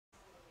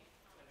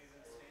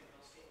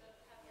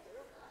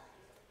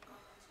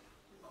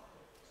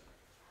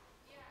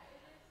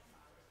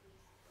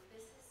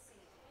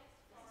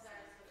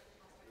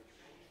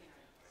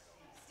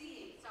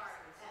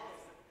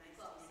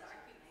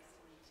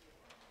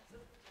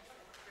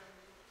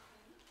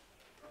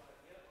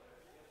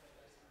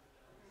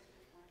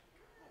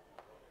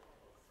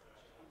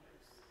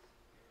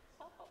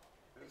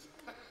Good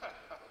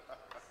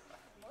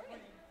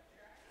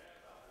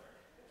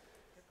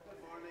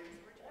morning.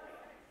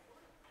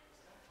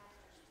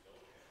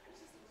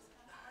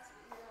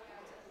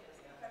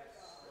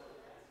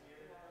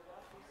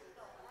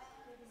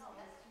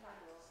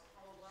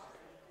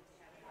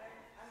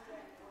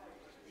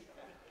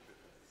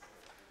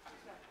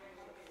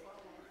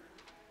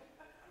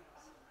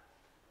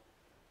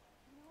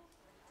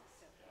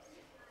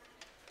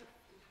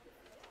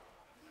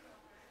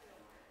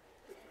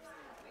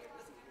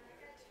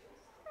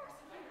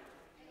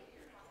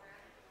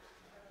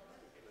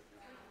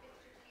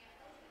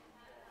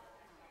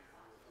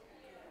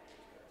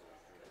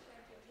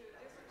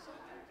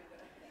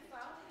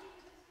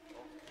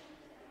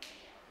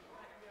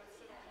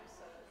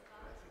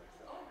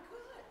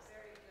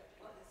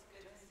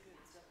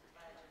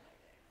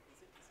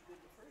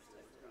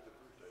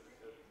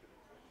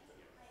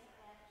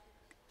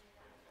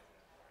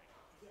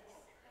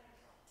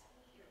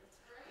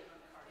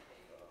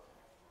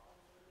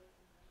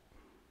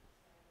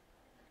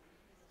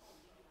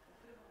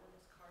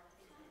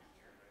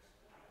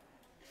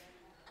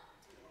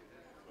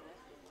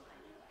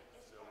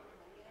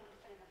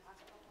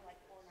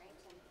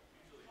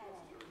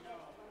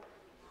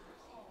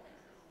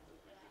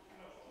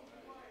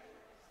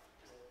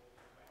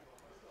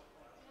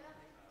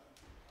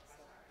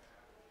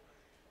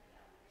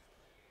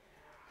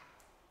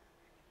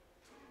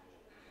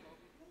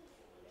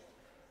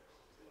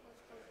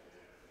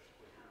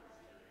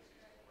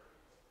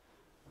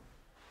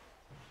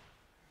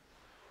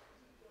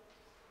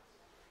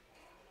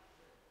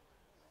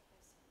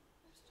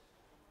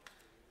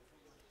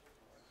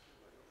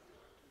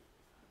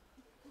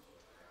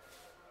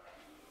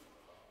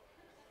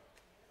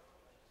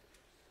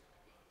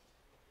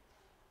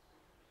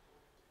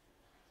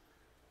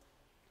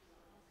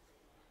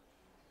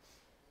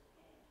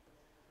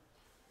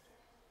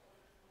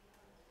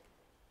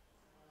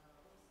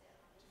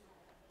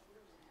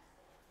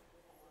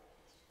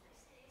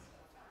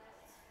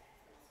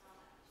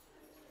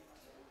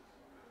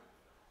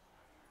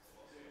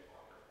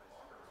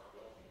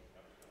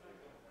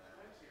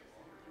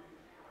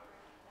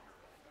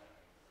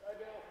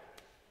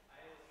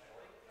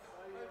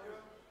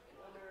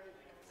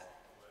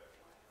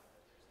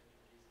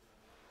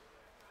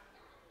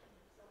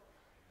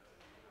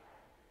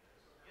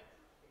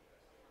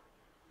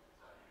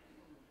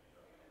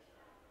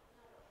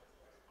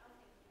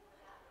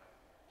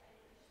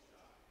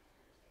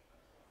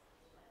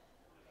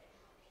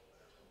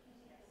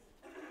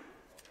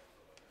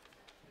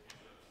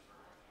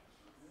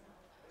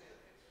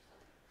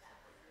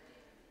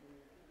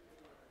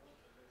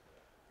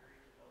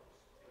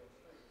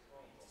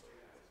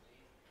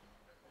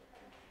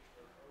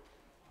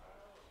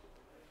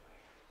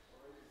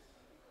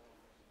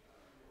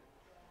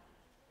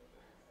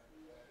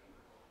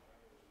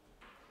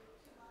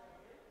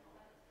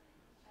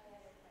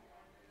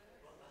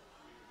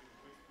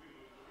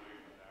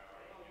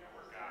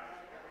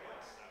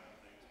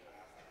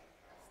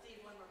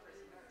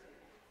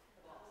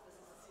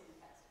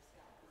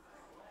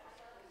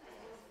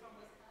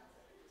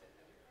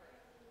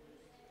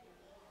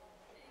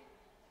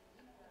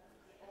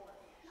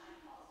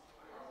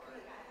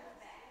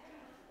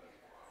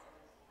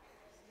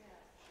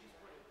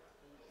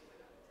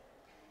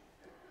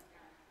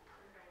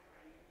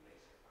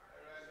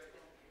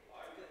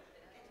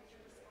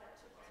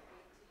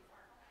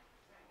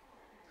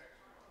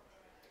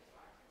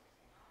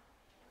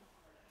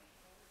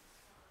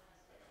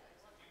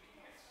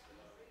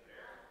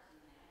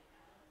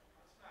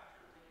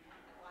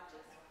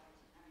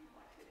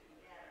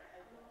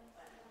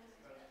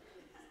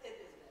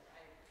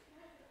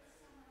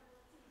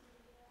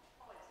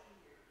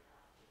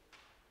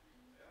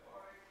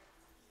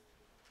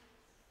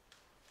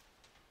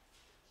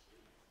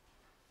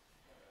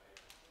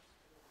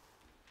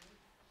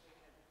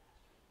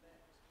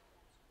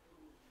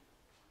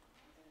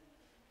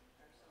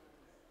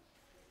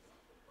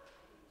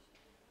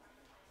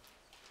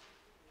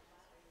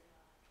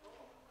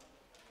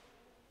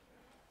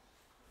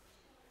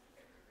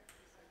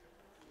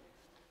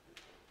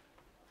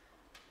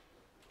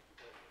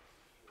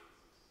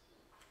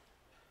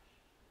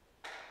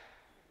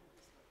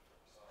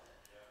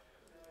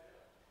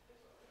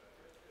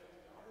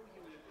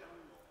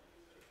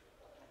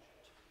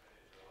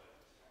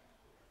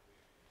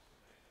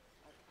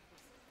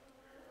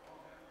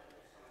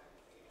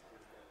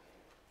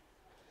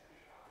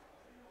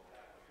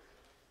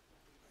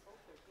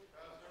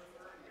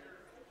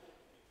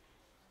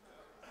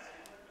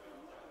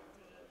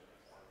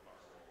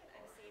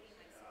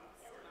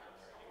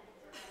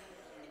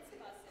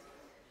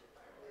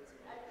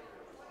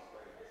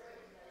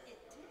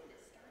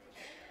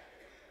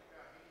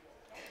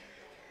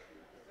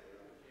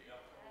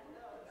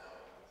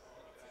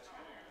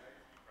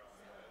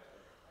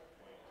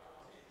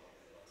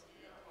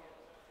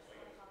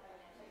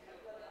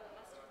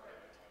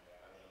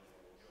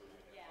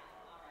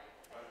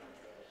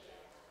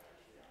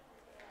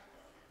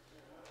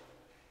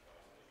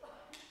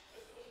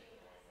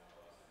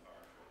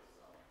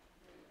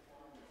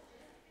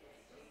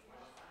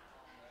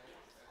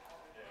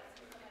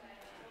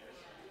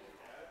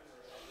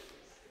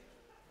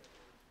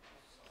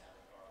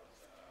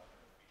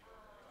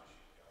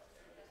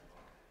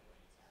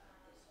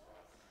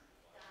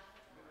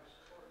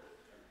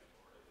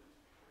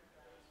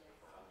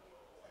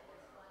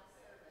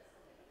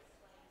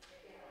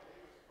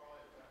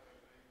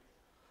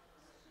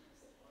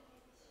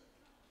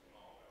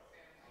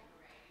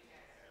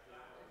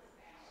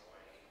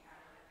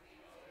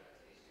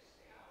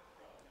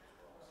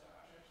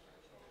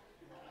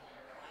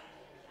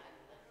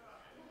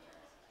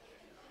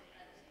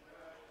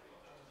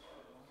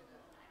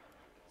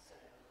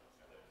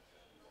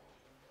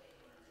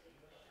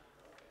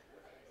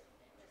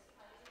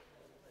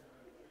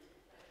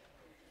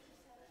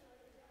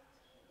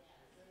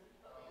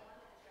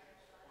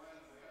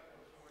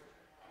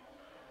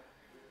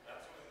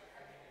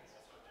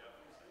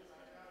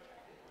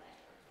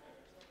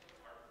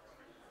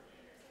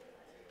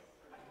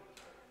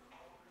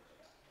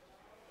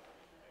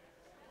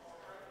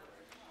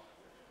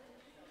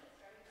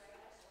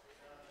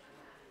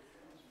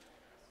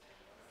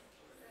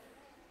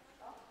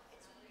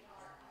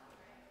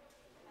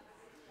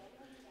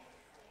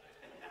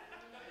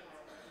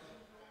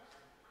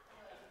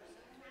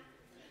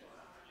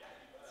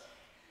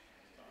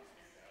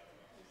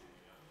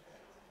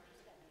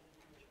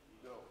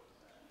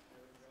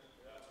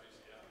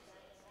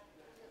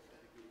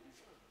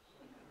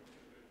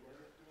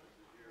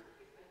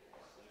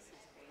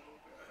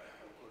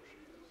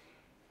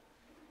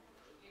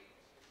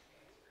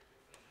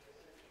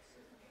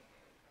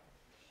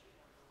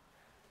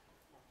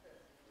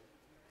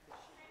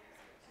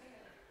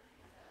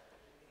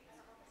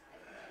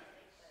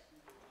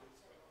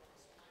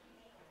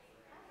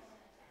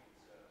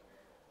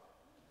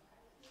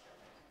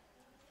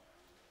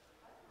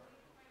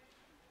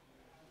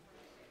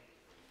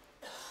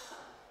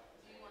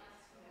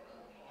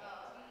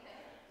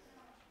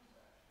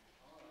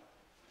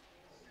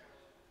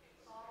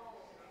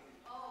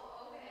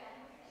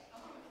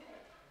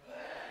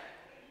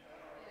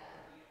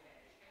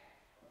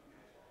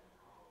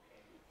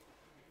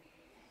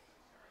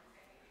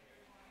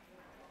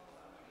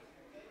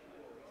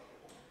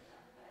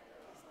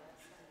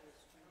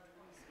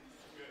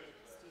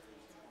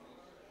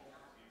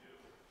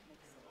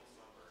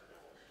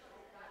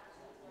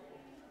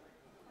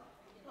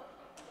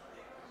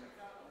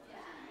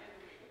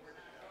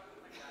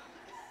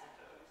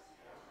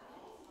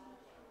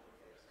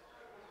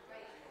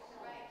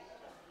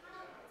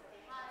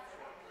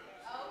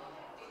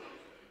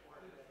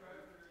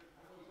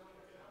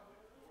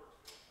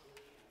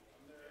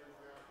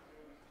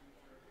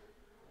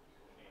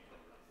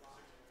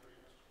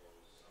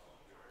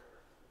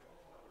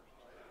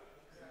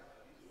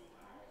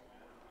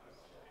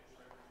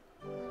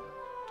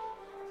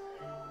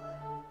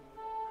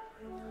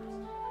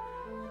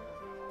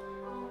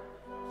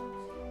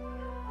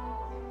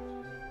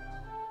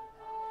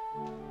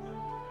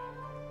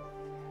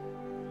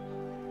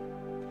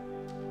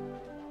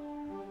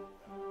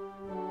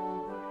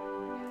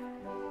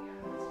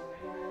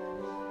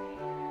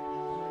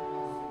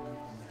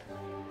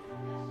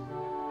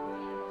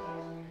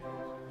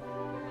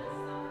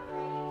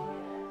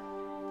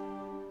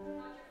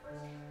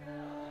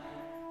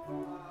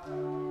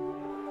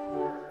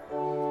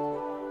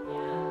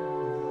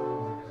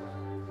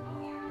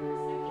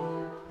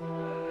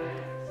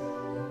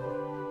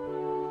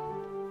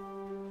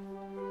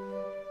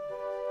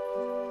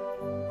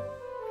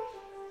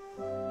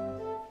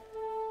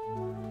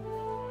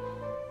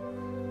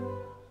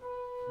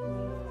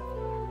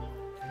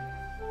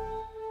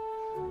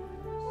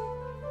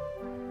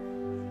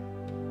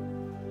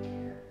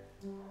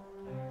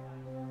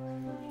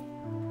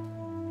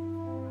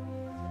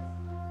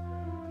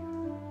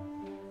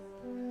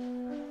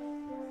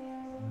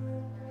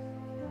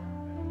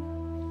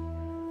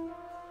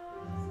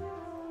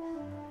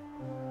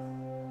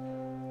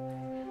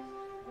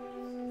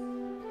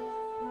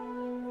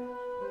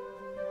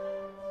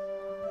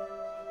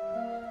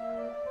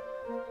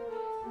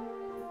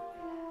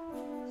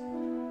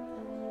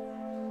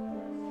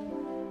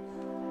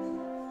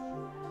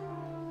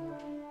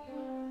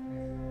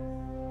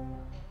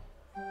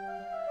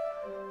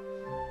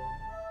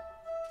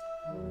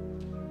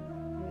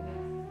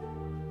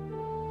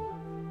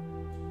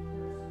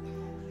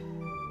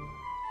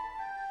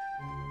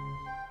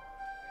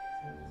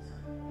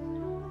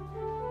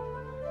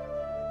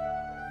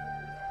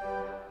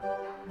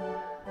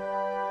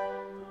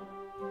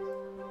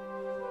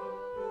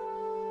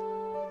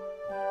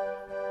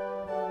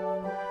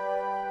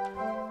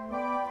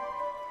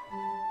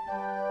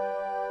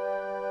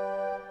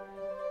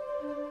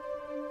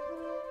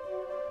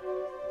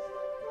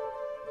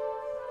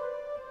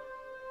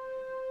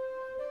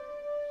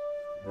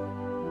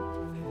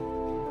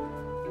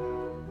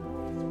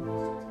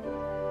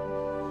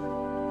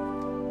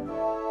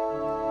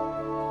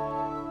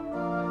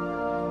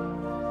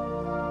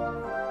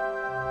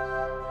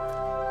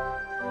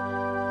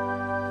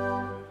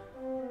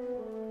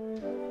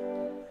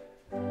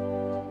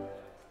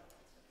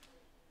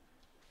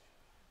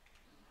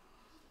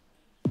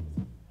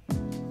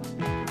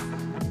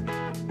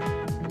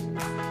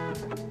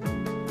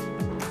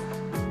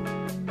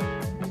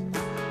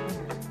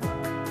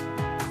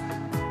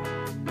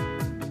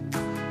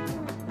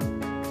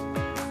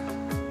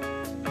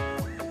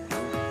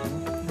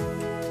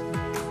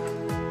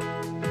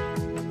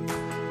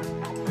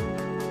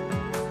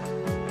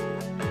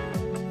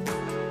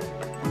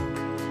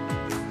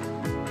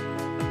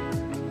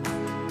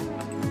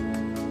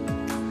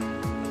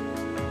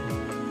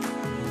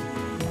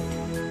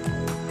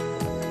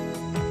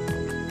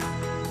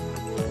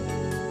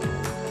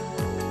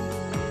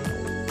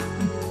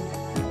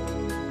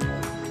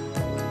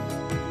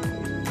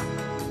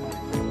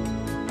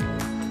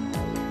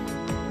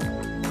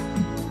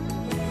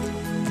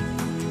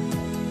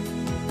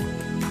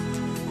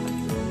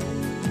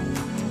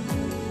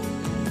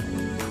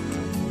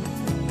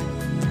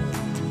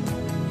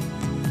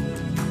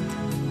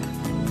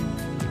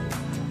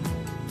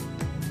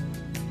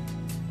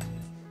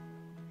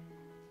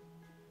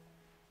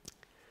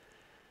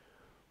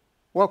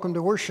 Welcome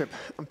to worship.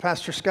 I'm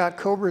Pastor Scott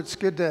Kober. It's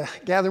good to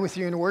gather with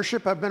you in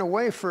worship. I've been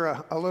away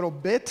for a little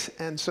bit,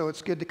 and so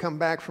it's good to come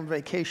back from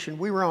vacation.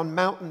 We were on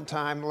mountain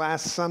time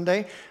last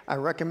Sunday. I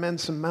recommend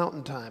some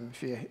mountain time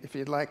if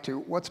you'd like to.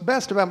 What's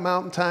best about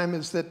mountain time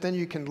is that then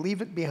you can leave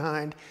it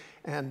behind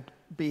and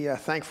be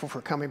thankful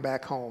for coming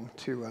back home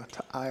to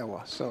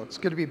Iowa. So it's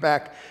good to be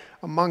back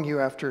among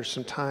you after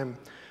some time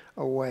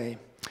away.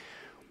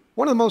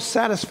 One of the most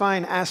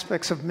satisfying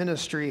aspects of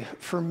ministry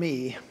for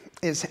me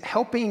is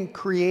helping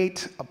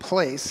create a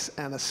place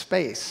and a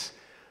space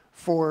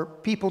for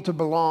people to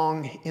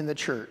belong in the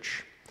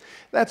church.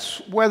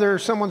 That's whether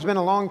someone's been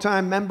a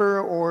long-time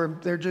member or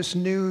they're just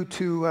new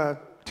to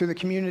the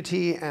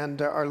community and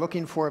are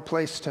looking for a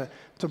place to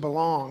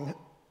belong.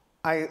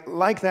 I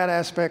like that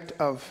aspect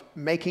of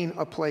making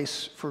a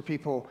place for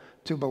people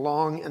to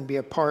belong and be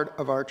a part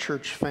of our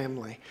church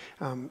family.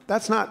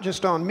 That's not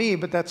just on me,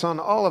 but that's on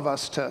all of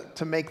us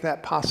to make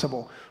that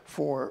possible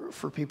for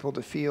people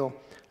to feel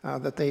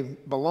that they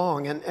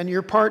belong. And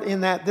your part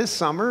in that this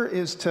summer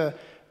is to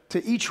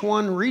each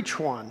one reach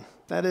one.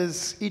 That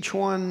is, each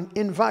one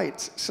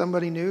invites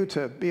somebody new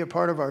to be a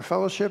part of our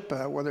fellowship,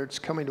 whether it's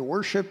coming to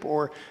worship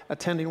or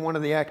attending one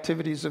of the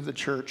activities of the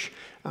church.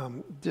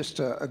 Just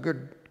a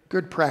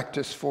good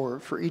practice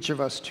for each of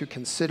us to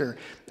consider.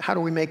 How do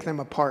we make them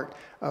a part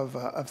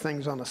of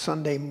things on a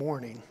Sunday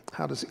morning?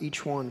 How does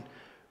each one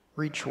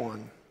reach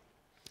one?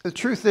 The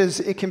truth is,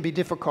 it can be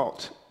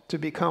difficult to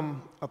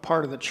become a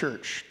part of the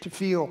church, to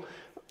feel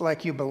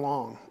like you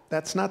belong.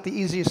 That's not the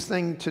easiest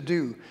thing to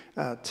do,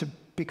 to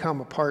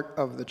become a part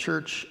of the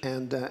church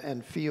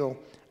and feel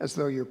as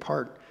though you're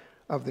part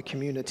of the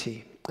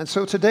community. And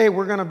so today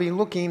we're going to be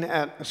looking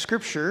at a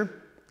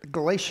scripture,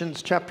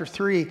 Galatians chapter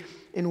 3,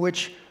 in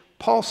which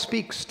Paul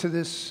speaks to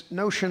this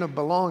notion of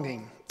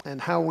belonging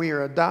and how we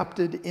are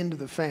adopted into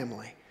the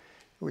family,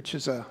 which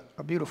is a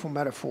beautiful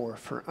metaphor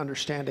for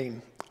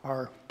understanding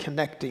our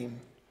connecting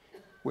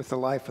with the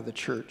life of the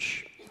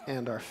church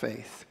and our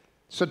faith.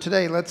 So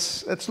today,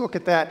 let's look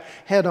at that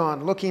head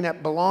on, looking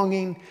at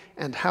belonging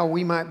and how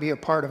we might be a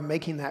part of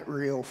making that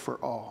real for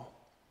all.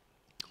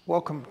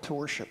 Welcome to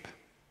worship.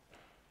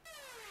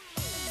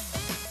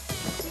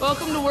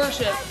 Welcome to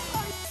worship.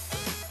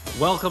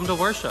 Welcome to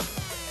worship.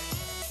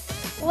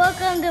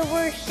 Welcome to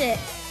worship.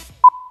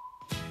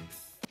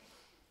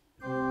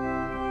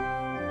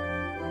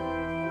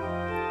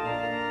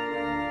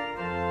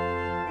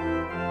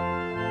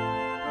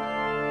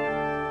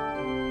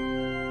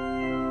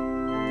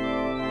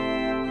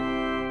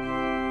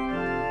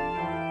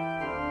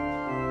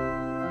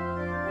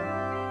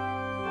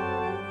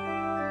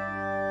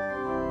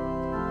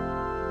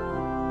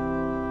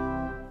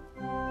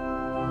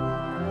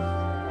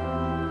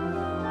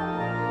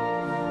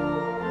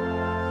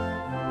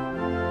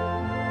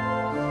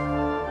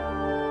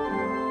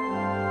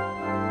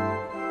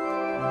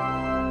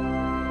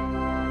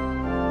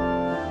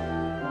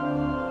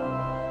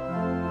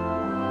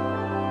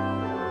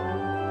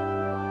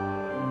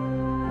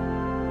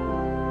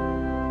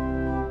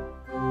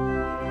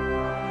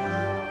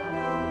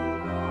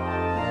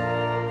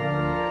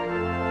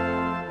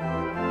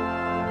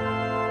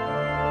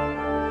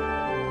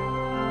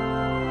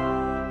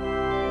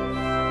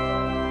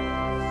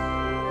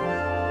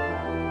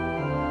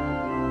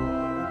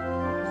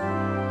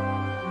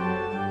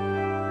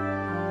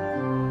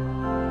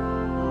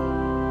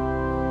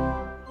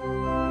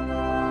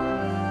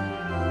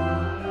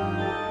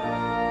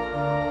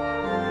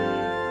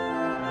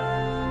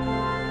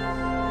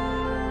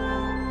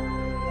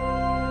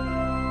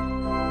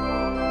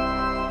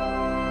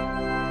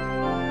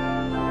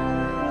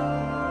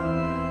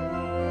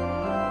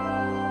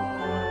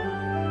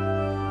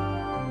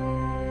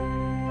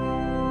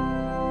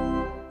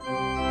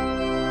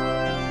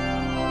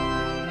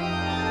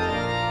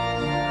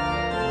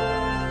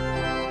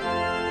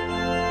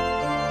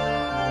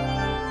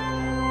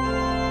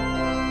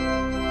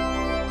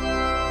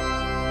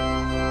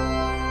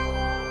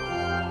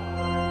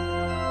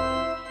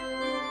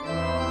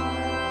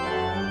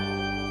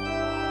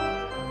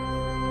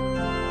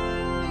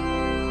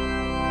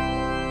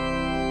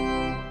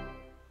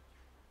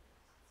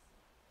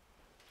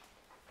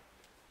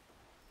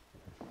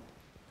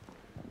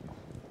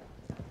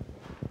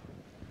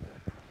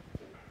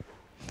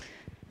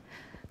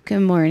 Good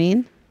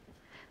morning.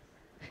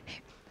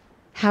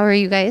 How are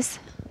you guys?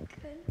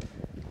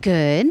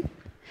 Good.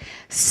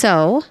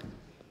 So,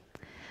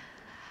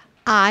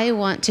 I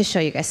want to show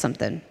you guys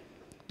something.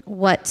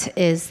 What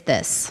is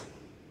this?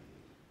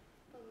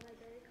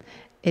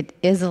 It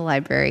is a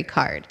library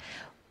card.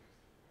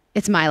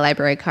 It's my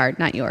library card,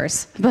 not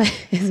yours, but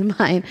it's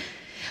mine.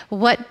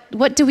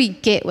 What do we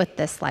get with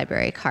this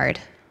library card?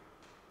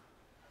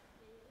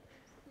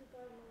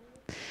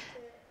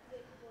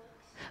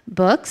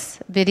 Books,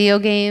 video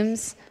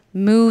games,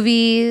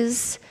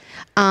 movies,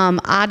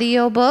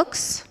 audio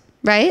books,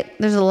 right?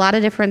 There's a lot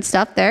of different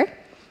stuff there.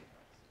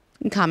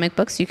 And comic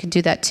books, you can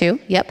do that too.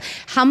 Yep.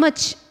 How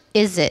much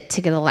is it to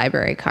get a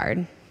library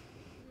card?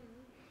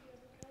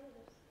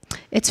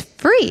 It's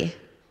free.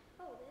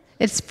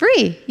 It's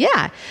free,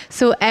 yeah.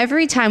 So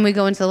every time we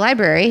go into the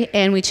library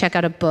and we check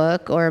out a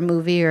book or a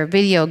movie or a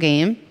video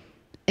game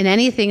and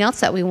anything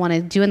else that we want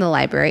to do in the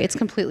library, it's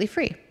completely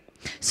free.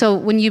 So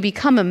when you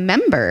become a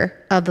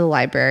member of the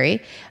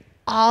library,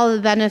 all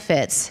the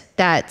benefits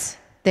that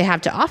they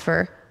have to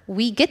offer,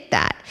 we get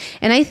that.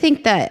 And I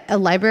think that a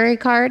library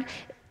card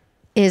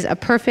is a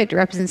perfect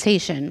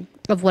representation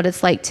of what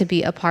it's like to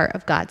be a part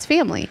of God's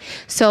family.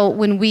 So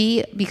when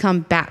we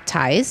become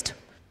baptized,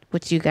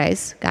 which you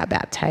guys got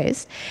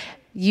baptized,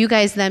 you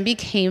guys then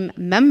became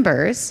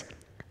members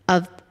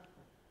of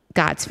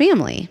God's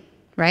family,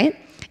 right?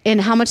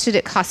 And how much did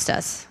it cost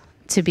us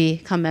to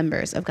become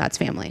members of God's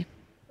family?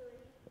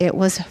 It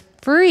was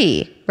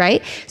free,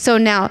 right? So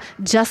now,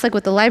 just like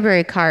with the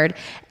library card,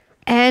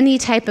 any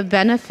type of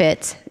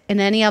benefit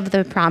and any of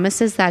the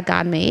promises that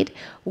God made,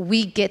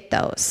 we get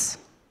those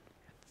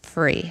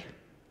free.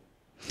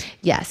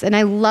 Yes, and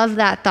I love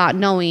that thought,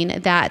 knowing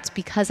that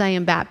because I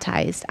am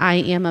baptized, I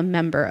am a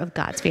member of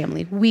God's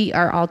family. We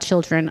are all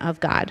children of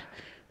God,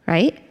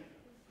 right?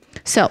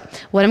 So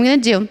what I'm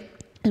going to do, I'm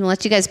going to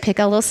let you guys pick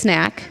a little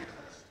snack.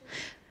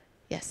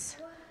 Yes.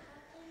 What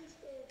happens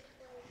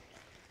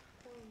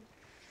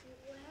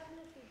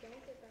if you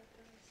don't get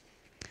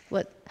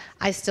baptized?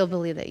 I still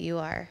believe that you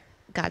are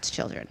God's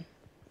children.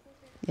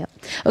 Yep.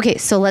 Okay,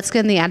 so let's get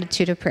in the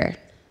attitude of prayer.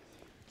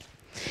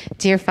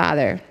 Dear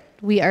Father,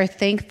 we are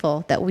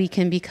thankful that we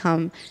can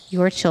become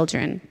your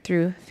children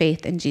through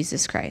faith in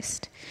Jesus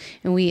Christ.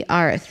 And we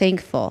are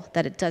thankful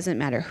that it doesn't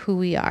matter who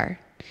we are.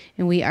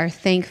 And we are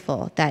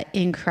thankful that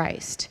in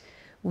Christ,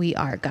 we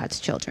are God's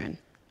children.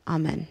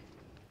 Amen.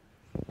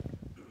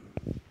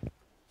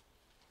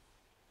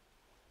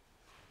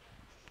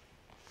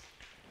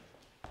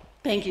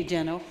 Thank you,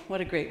 Jenno.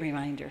 What a great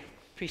reminder.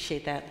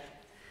 Appreciate that.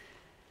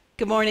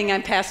 Good morning,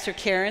 I'm Pastor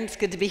Karen. It's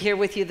good to be here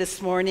with you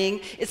this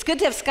morning. It's good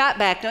to have Scott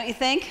back, don't you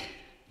think?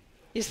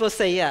 You're supposed to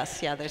say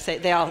yes. Yeah,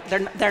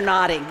 they're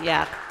nodding,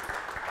 yeah.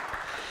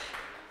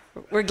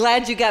 We're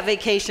glad you got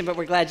vacation, but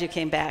we're glad you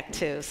came back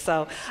too.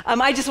 So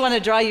I just want to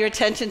draw your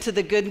attention to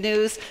the good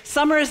news.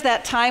 Summer is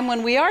that time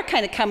when we are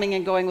kind of coming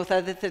and going with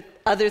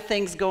other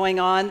things going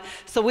on.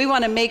 So we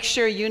want to make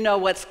sure you know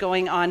what's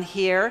going on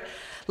here.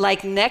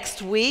 Like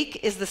next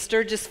week is the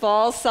Sturgis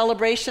Falls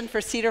celebration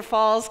for Cedar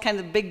Falls, kind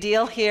of a big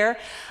deal here.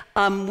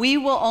 We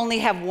will only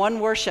have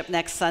one worship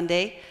next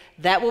Sunday.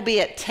 That will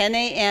be at 10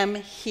 a.m.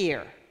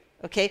 here.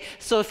 Okay,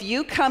 so if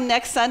you come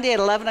next Sunday at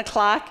 11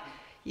 o'clock,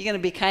 you're going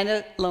to be kind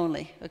of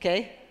lonely,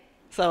 okay?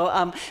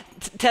 So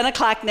 10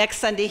 o'clock next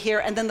Sunday here,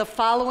 and then the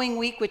following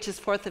week, which is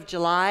 4th of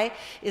July,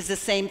 is the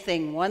same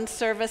thing. One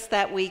service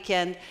that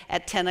weekend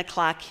at 10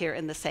 o'clock here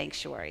in the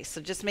sanctuary.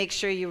 So just make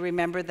sure you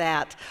remember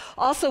that.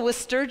 Also with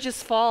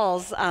Sturgis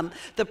Falls,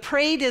 the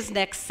parade is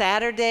next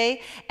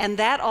Saturday, and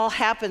that all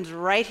happens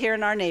right here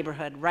in our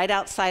neighborhood, right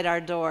outside our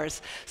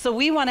doors. So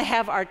we want to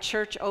have our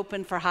church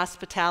open for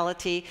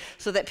hospitality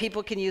so that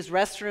people can use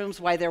restrooms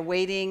while they're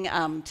waiting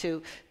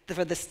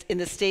in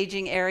the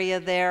staging area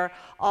there.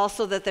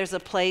 Also that there's a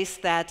place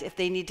that if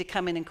they need to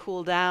come in and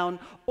cool down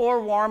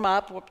or warm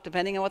up,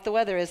 depending on what the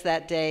weather is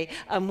that day,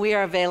 we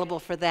are available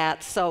for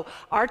that. So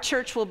our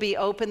church will be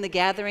open, the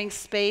gathering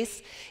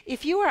space.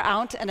 If you are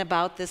out and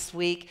about this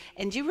week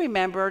and you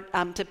remember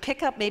to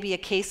pick up maybe a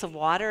case of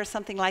water or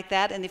something like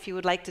that, and if you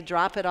would like to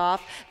drop it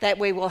off, that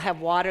way we'll have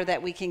water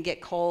that we can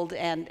get cold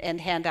and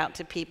hand out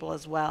to people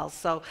as well.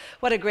 So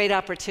what a great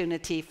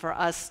opportunity for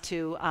us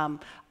to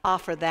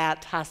offer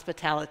that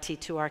hospitality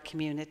to our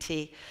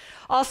community.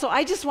 Also,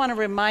 I just want to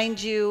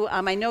remind you,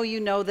 I know you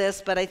know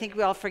this, but I think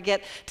we all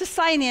forget to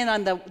sign in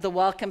on the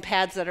welcome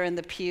pads that are in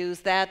the pews.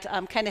 That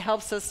kind of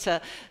helps us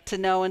to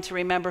know and to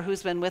remember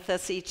who's been with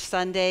us each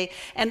Sunday.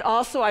 And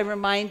also, I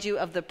remind you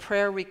of the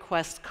prayer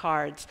request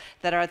cards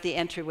that are at the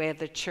entryway of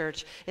the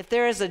church. If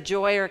there is a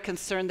joy or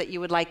concern that you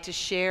would like to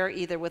share,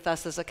 either with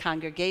us as a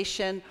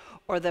congregation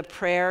or the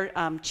prayer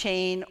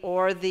chain,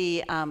 or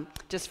the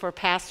just for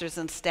pastors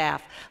and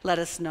staff, let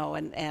us know,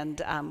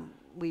 and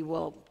we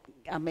will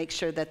make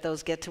sure that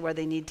those get to where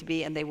they need to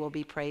be, and they will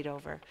be prayed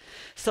over.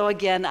 So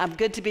again, I'm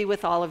good to be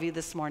with all of you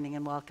this morning,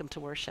 and welcome to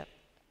worship.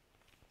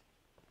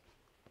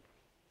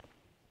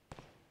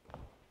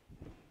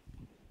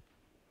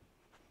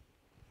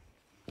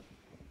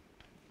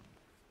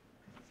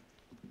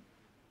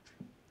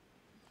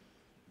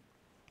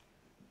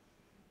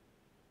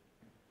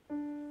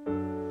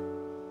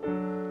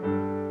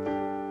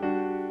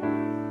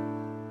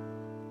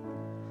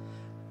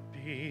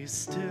 Be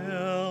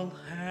still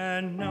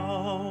and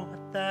know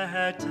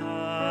that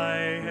I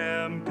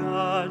am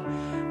God.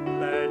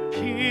 Let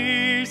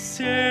peace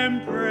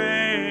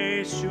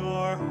embrace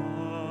your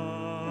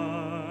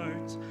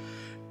heart.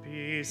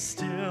 Be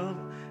still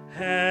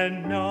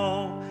and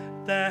know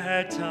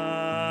that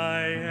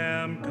I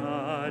am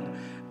God.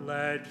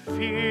 Let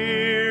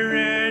fear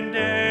and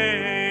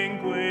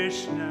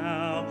anguish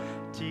now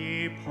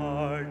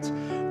depart.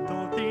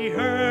 Though the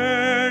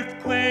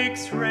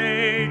earthquakes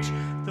rage,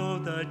 though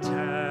the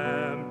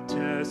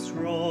tempests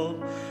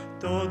roll,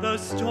 though the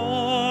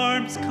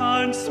storms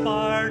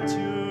conspire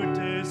to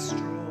destroy,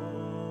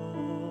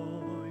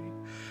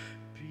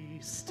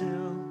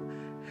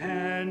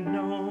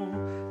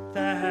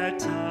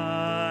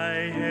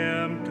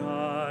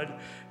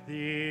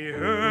 the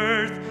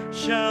earth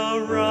shall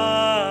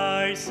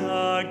rise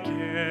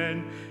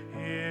again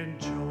in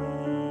joy.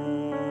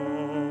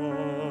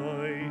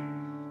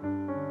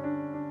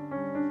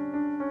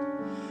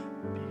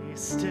 Be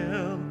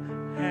still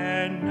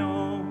and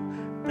know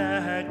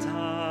that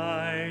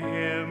I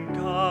am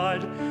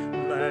God.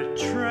 Let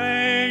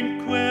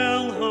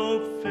tranquil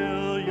hope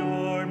fill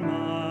your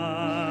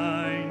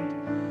mind.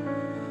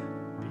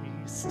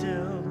 Be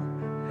still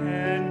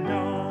and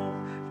know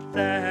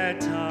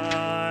that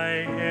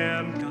I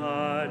am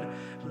God.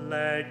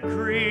 Let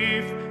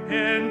grief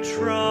and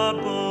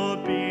trouble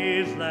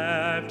be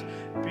left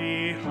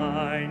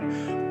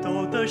behind.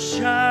 Though the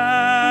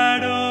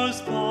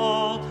shadows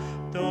fall,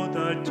 though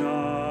the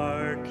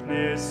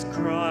darkness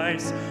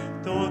cries,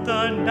 though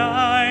the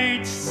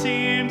night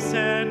seems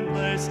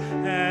endless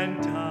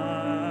and dark,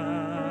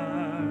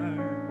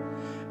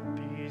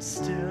 be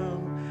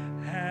still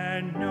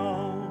and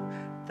know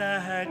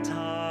that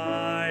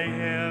I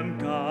am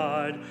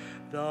God.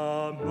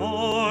 The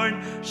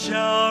morn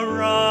shall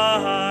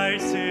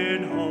rise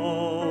in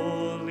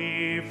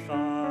holy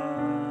fire.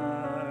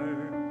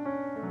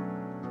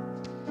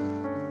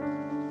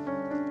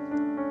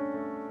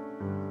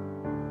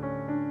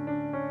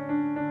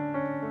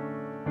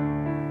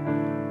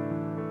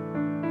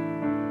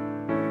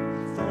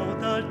 Though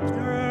the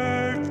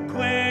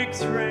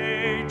earthquakes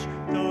rage,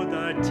 though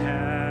the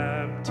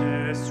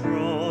tempest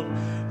roll,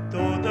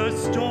 though the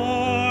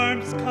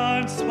storms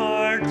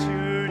conspire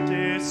to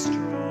destroy,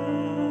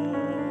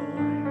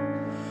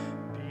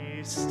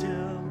 be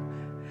still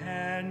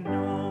and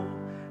know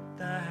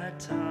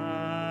that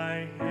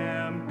I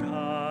am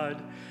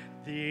God.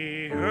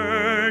 The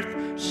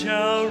earth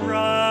shall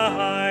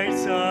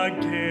rise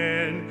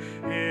again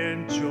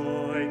in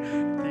joy.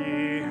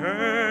 The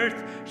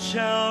earth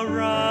shall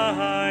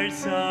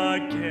rise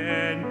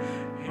again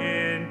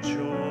in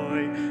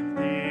joy.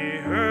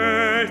 The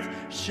earth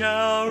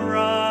shall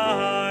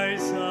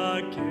rise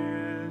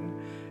again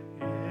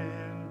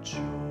in joy.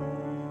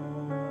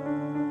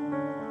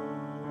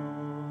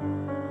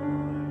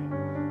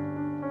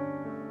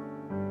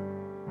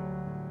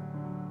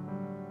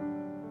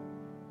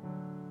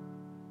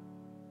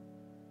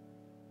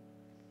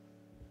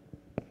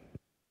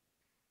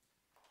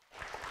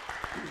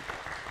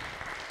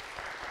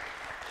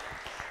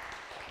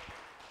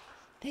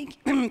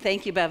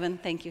 Thank you, Bevan.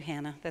 Thank you,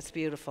 Hannah. That's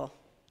beautiful.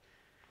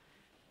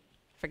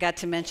 Forgot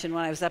to mention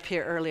when I was up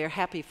here earlier,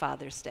 happy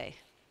Father's Day.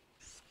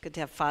 It's good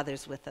to have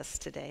fathers with us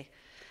today.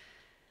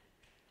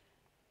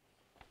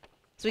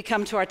 As we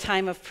come to our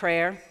time of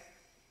prayer,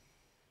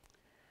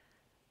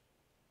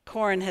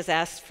 Corin has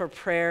asked for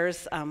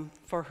prayers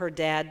for her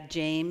dad,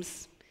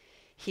 James.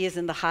 He is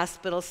in the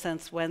hospital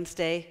since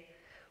Wednesday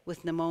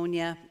with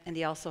pneumonia, and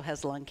he also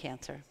has lung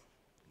cancer.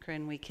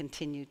 Corinne, we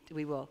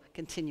will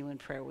continue in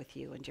prayer with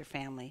you and your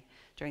family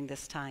during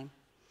this time.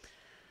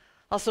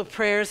 Also,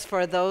 prayers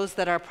for those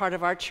that are part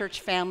of our church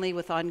family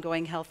with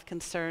ongoing health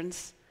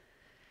concerns.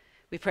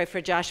 We pray for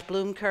Josh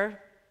Bloomker,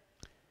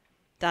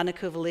 Donna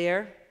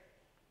Cuvalier,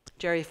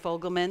 Jerry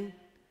Fogelman,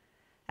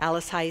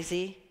 Alice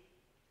Heisey,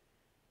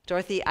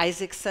 Dorothy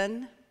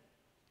Isaacson,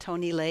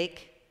 Tony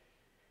Lake,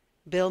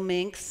 Bill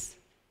Minks,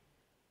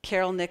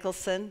 Carol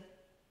Nicholson,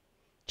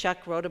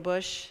 Chuck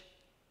Rodebush,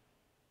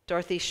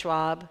 Dorothy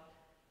Schwab,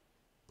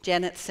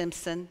 Janet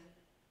Simpson,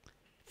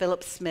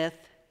 Philip Smith,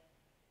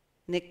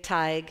 Nick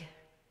Teig,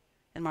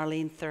 and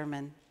Marlene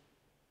Thurman.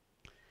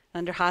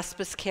 Under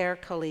hospice care,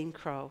 Colleen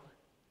Crow.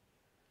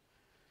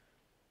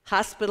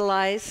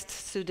 Hospitalized,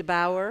 Sue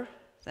DeBauer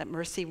at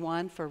Mercy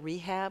One for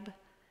rehab,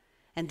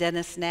 and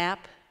Dennis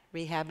Knapp,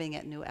 rehabbing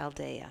at New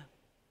Aldea.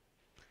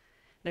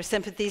 Their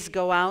sympathies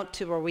go out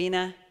to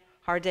Rowena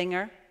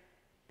Hardinger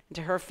and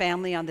to her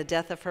family on the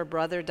death of her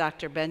brother,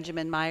 Dr.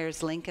 Benjamin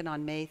Myers Lincoln,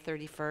 on May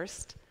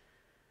 31st.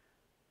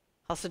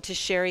 Also to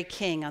Sherry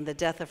King on the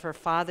death of her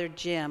father,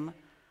 Jim,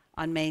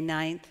 on May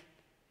 9th,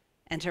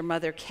 and her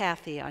mother,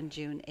 Kathy, on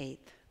June 8th.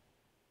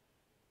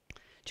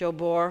 Joe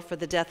Bohr for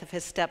the death of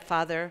his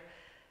stepfather,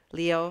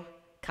 Leo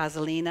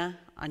Casalina,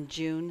 on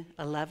June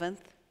 11th.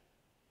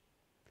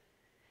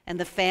 And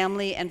the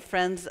family and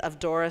friends of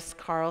Doris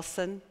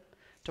Carlson.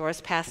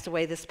 Doris passed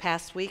away this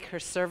past week. Her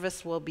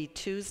service will be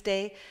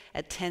Tuesday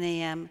at 10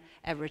 a.m.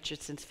 at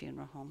Richardson's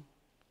Funeral Home.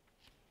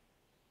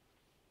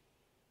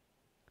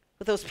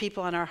 With those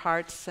people on our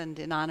hearts and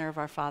in honor of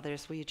our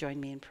fathers, will you join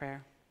me in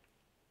prayer?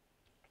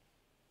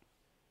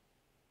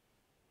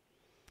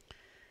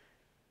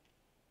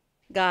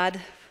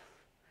 God,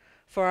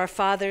 for our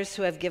fathers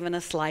who have given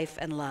us life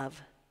and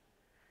love,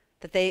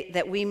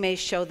 that we may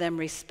show them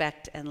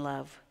respect and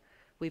love,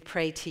 we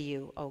pray to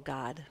you, O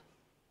God.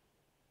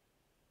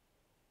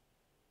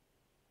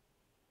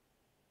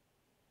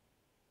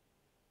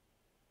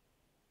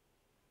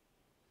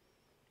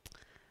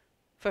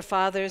 For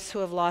fathers who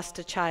have lost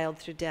a child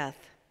through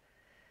death,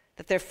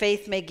 that their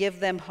faith may give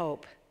them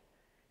hope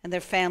and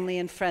their family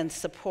and friends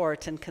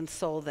support and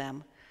console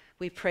them,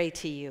 we pray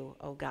to you,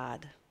 O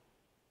God.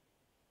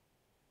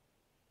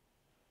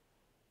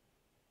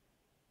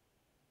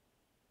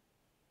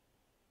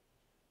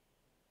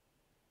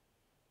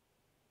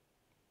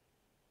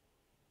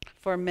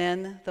 For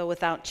men, though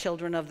without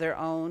children of their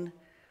own,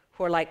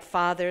 who are like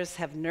fathers,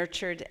 have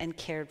nurtured and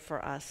cared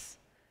for us.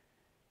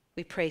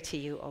 We pray to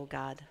you, O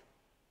God.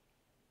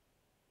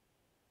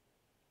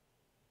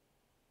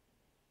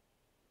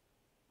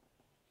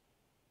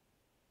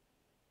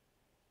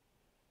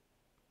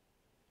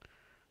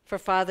 For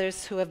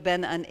fathers who have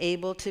been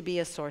unable to be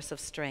a source of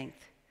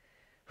strength,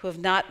 who have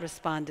not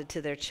responded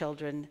to their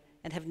children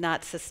and have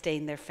not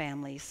sustained their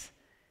families,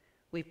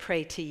 we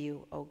pray to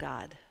you, O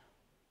God.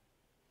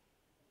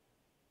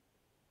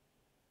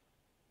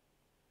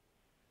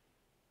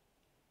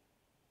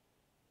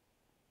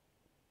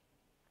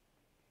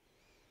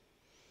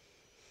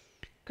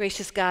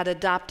 Gracious God,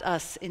 adopt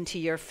us into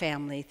your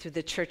family through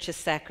the Church's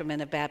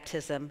sacrament of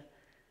baptism,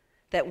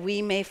 that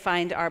we may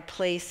find our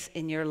place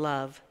in your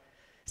love,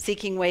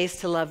 seeking ways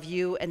to love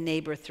you and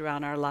neighbor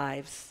throughout our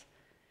lives,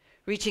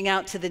 reaching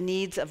out to the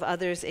needs of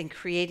others and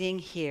creating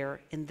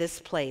here in this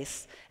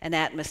place an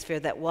atmosphere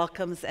that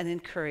welcomes and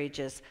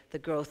encourages the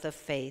growth of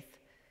faith.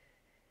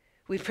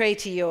 We pray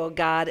to you, O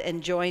God,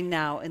 and join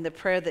now in the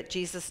prayer that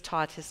Jesus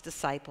taught his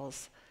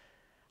disciples.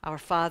 Our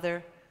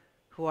Father,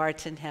 who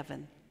art in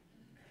heaven,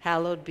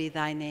 hallowed be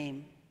thy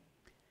name.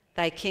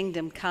 Thy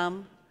kingdom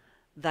come,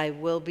 thy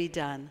will be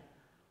done,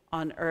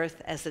 on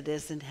earth as it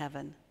is in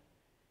heaven.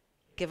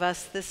 Give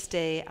us this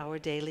day our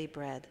daily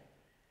bread,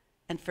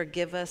 and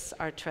forgive us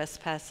our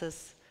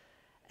trespasses,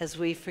 as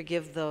we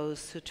forgive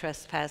those who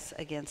trespass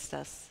against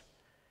us.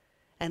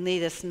 And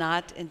lead us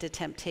not into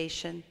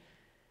temptation,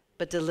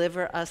 but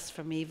deliver us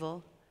from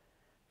evil.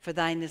 For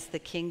thine is the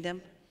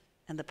kingdom,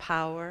 and the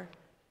power,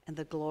 and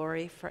the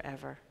glory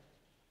forever.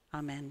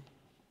 Amen.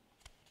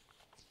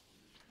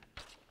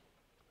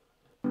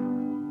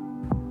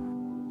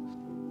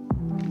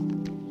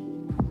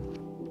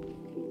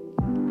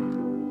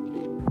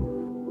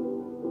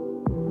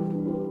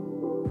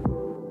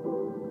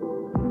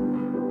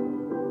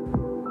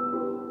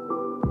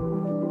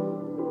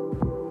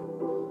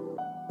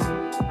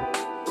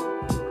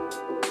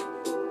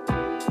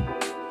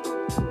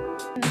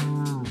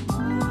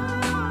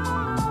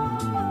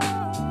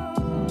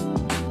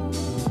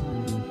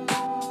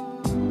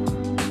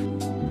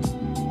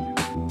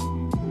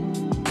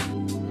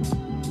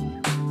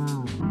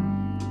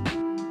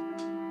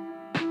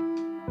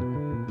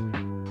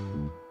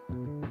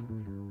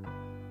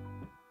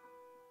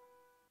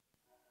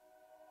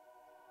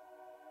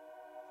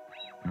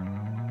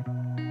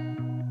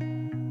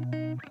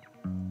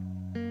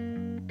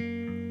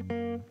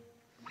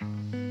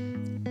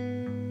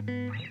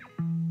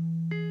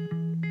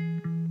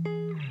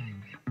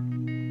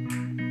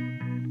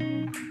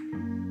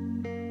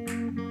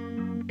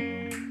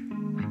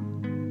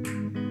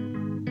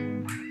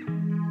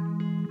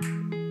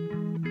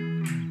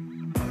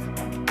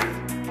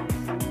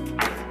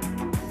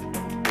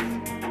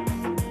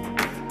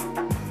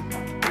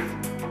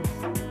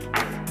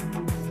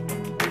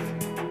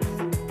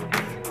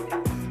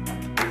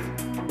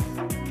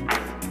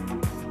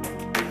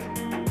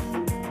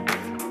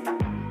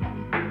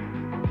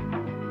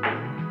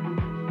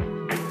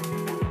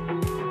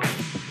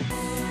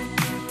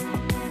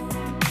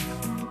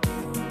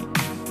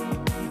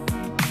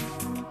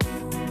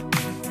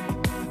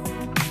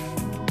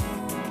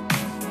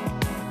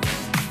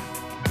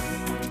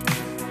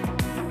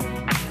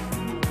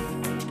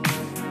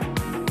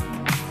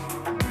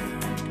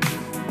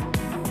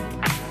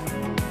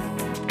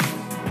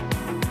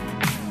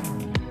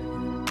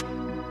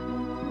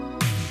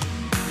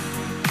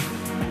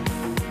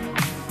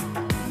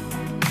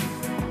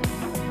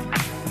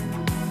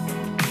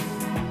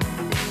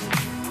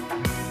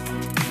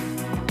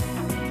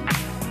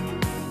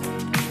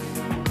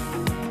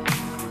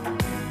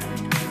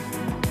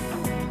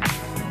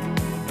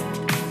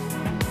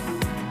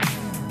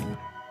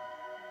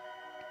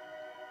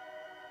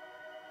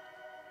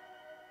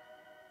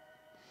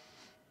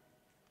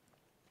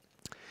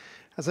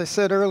 As I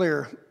said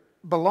earlier,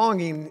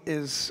 belonging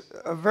is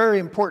a very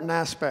important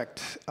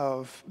aspect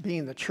of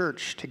being the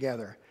church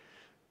together.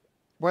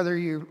 Whether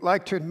you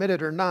like to admit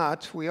it or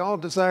not, we all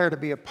desire to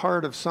be a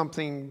part of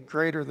something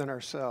greater than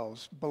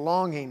ourselves.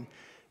 Belonging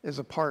is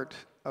a part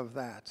of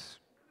that.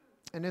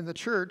 And in the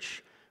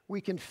church, we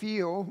can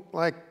feel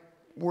like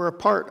we're a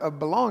part of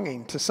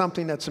belonging to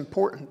something that's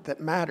important,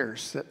 that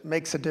matters, that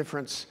makes a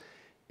difference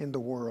in the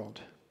world.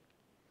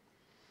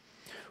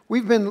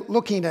 We've been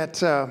looking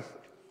at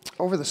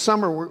over the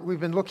summer, we've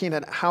been looking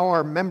at how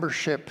our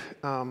membership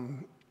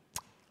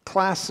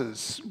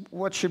classes,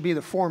 what should be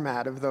the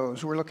format of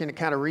those. We're looking to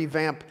kind of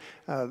revamp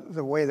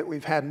the way that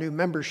we've had new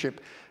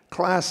membership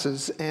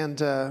classes,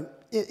 and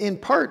in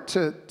part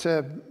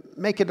to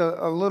make it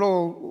a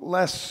little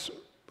less,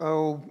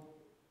 I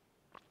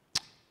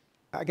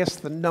guess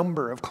the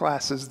number of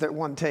classes that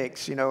one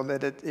takes, you know,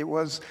 that it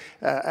was,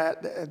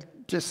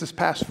 just this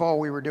past fall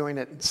we were doing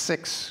it in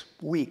 6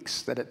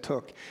 weeks that it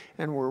took,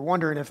 and we're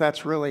wondering if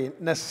that's really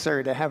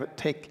necessary to have it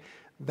take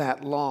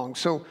that long.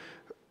 So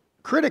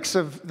critics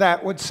of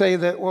that would say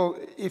that, well,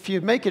 if you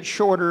make it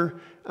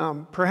shorter,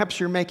 perhaps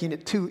you're making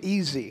it too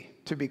easy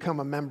to become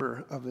a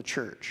member of the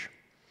church.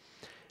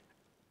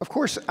 Of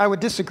course, I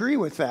would disagree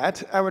with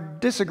that. I would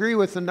disagree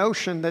with the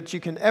notion that you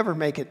can ever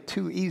make it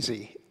too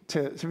easy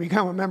to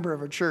become a member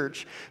of a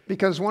church,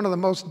 because one of the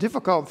most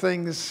difficult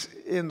things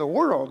in the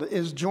world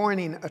is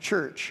joining a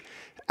church.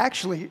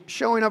 Actually,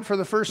 showing up for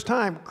the first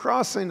time,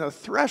 crossing the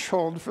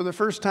threshold for the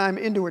first time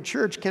into a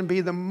church can be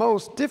the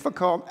most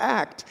difficult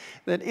act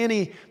that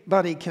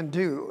anybody can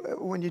do.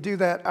 When you do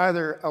that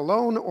either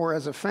alone or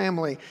as a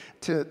family,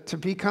 to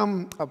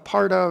become a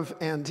part of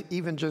and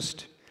even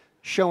just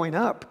showing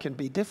up can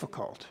be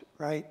difficult,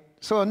 right?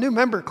 So a new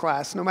member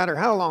class, no matter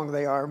how long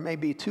they are, may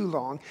be too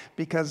long,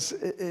 because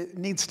it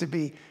needs to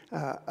be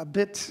a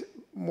bit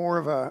more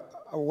of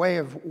a way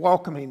of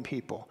welcoming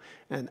people.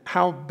 And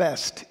how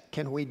best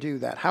can we do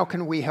that? How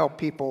can we help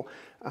people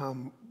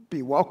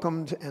be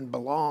welcomed and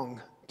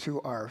belong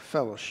to our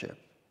fellowship?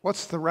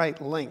 What's the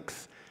right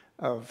length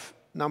of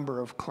number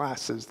of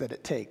classes that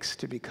it takes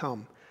to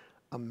become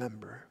a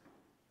member?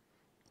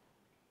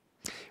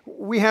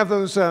 We have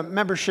those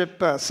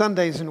membership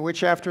Sundays in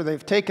which, after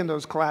they've taken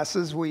those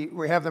classes, we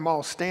have them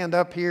all stand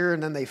up here,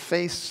 and then they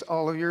face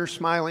all of your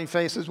smiling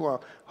faces.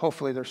 Well,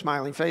 hopefully they're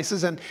smiling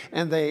faces, and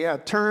they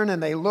turn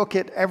and they look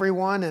at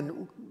everyone.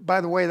 And by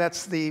the way,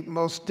 that's the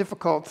most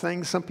difficult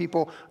thing. Some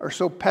people are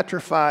so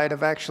petrified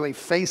of actually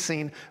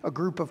facing a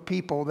group of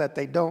people that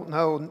they don't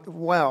know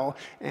well,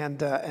 and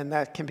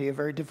that can be a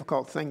very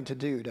difficult thing to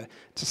do, to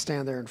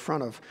stand there in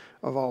front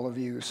of all of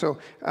you. So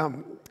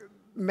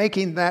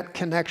making that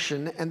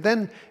connection. And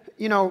then,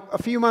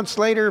 a few months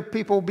later,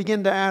 people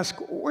begin to ask,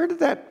 where did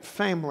that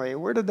family,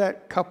 where did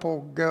that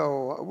couple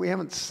go? We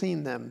haven't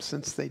seen them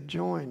since they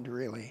joined,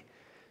 really.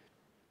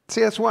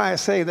 See, that's why I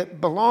say that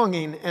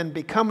belonging and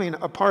becoming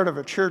a part of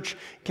a church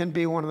can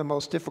be one of the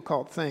most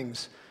difficult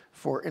things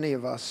for any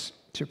of us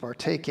to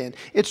partake in.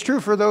 It's true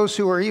for those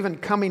who are even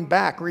coming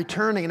back,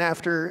 returning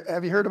after,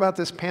 have you heard about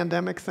this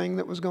pandemic thing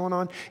that was going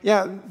on?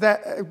 Yeah,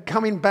 that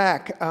coming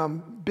back,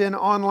 been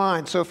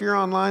online. So if you're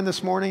online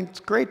this morning, it's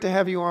great to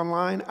have you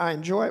online. I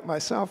enjoy it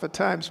myself at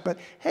times, but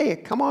hey,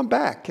 come on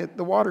back.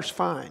 The water's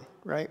fine,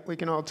 right? We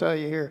can all tell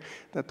you here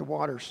that the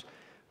water's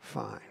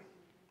fine.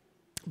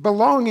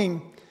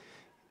 Belonging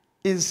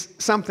is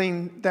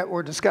something that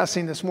we're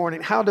discussing this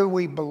morning. How do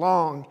we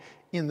belong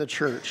in the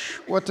church?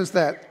 What does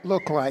that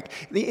look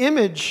like? The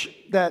image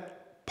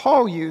that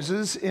Paul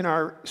uses in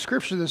our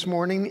scripture this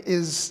morning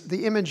is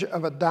the image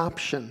of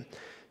adoption.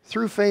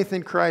 Through faith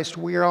in Christ,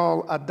 we are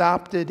all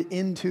adopted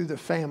into the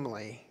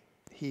family,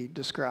 he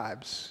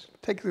describes.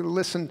 Take a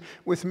listen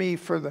with me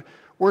for the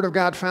word of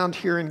God found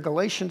here in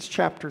Galatians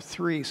chapter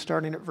 3,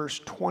 starting at verse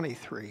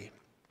 23.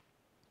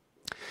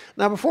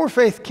 Now, before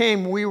faith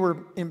came, we were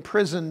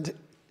imprisoned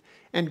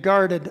and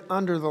guarded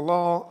under the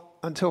law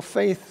until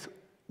faith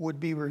would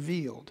be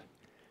revealed.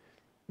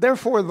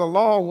 Therefore, the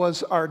law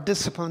was our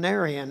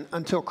disciplinarian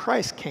until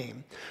Christ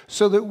came,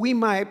 so that we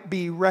might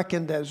be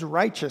reckoned as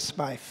righteous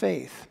by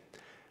faith.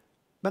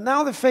 But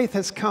now that faith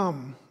has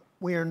come,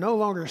 we are no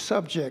longer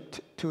subject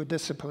to a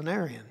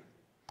disciplinarian.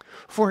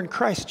 For in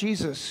Christ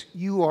Jesus,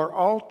 you are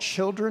all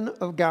children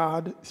of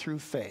God through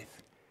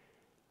faith.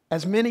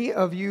 As many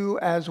of you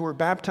as were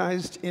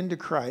baptized into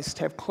Christ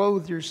have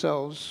clothed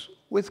yourselves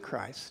with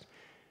Christ.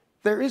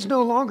 There is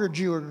no longer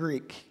Jew or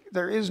Greek.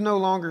 There is no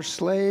longer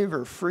slave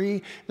or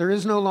free. There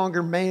is no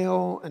longer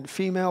male and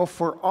female,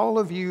 for all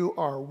of you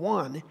are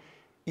one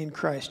in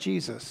Christ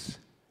Jesus.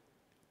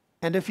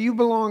 And if you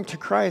belong to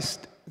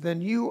Christ,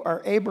 then you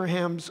are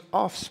Abraham's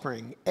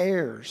offspring,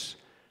 heirs,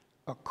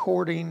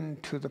 according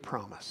to the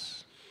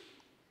promise.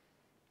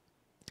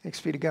 Thanks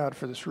be to God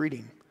for this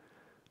reading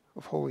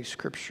of Holy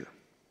Scripture.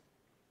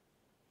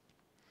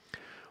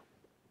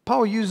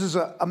 Paul uses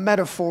a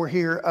metaphor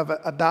here of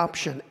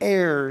adoption,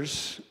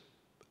 heirs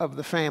of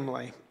the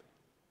family.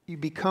 You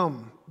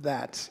become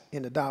that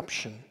in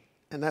adoption.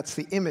 And that's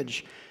the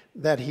image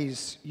that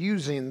he's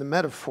using, the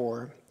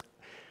metaphor.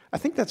 I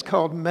think that's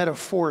called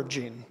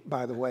metaphoraging,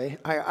 by the way.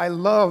 I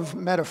love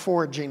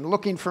metaphoraging,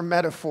 looking for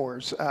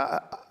metaphors.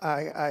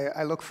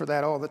 I look for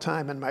that all the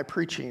time in my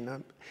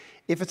preaching.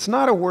 If it's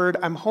not a word,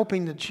 I'm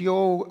hoping that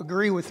you'll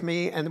agree with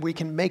me and we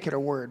can make it a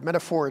word,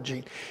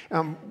 metaphoraging.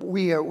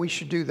 We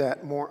should do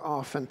that more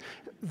often.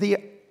 The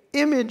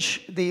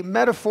image, the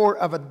metaphor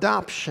of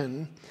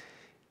adoption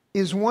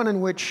is one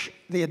in which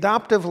the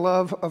adoptive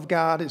love of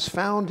God is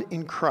found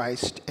in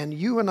Christ, and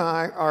you and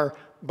I are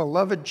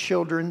beloved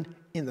children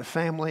in the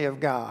family of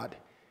God.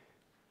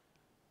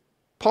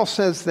 Paul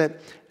says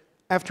that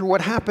after what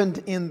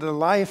happened in the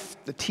life,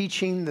 the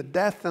teaching, the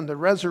death, and the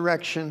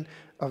resurrection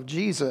of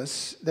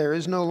Jesus, there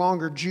is no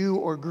longer Jew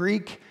or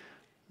Greek,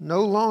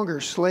 no longer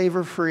slave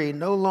or free,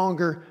 no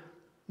longer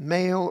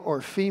male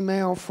or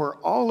female, for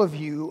all of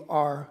you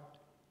are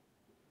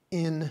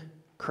in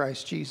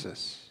Christ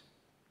Jesus.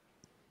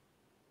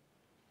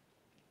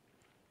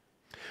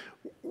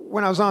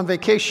 When I was on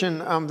vacation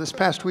this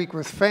past week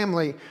with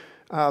family,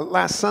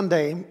 last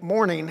Sunday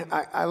morning,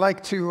 I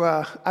like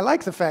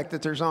the fact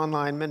that there's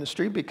online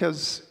ministry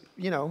because,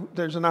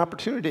 there's an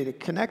opportunity to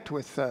connect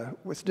with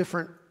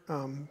different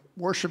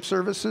worship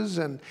services,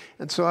 and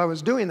so I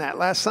was doing that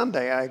last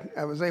Sunday.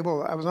 I was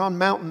on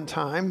mountain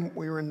time.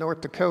 We were in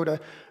North Dakota.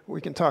 We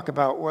can talk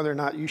about whether or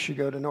not you should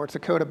go to North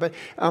Dakota, but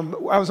I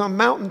was on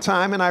mountain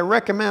time, and I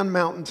recommend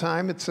mountain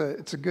time. It's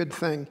a good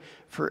thing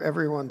for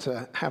everyone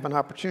to have an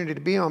opportunity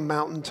to be on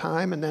mountain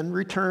time and then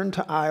return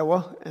to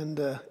Iowa,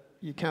 and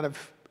you kind of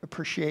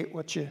appreciate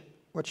what you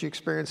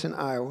experience in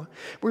Iowa.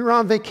 We were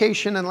on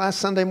vacation, and last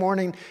Sunday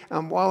morning,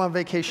 while on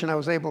vacation, I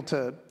was able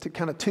to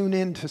kind of tune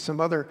in to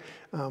some other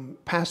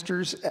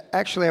pastors.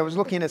 Actually, I was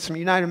looking at some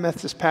United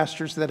Methodist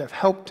pastors that have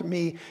helped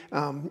me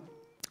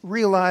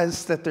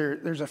realize that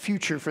there's a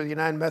future for the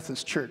United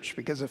Methodist Church,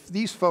 because if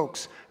these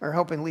folks are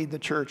helping lead the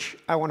church,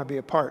 I want to be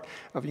a part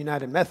of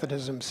United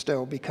Methodism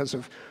still because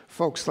of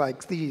folks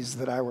like these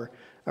that I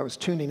was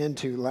tuning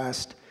into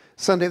last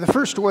Sunday. The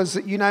first was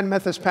United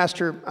Methodist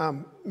pastor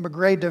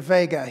McGray de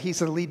Vega. He's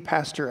the lead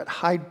pastor at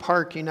Hyde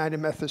Park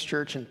United Methodist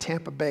Church in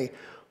Tampa Bay,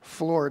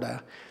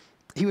 Florida.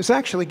 He was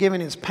actually giving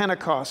his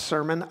Pentecost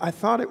sermon. I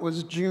thought it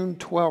was June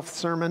 12th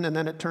sermon, and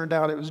then it turned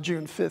out it was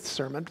June 5th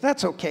sermon. But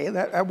that's okay.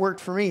 That worked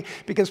for me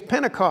because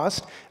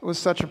Pentecost was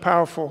such a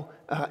powerful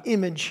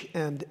image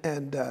and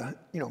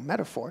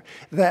metaphor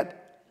that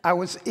I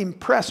was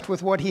impressed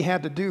with what he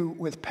had to do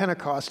with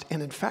Pentecost,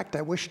 and in fact,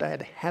 I wished I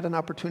had had an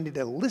opportunity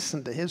to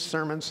listen to his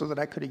sermon so that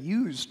I could have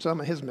used some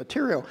of his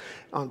material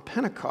on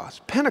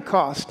Pentecost.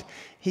 Pentecost,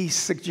 he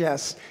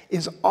suggests,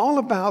 is all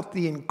about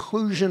the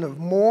inclusion of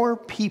more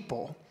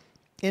people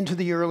into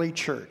the early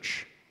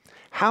church.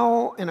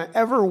 How, in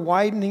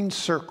ever-widening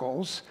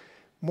circles,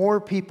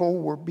 more people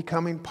were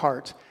becoming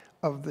part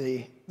of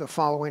the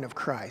following of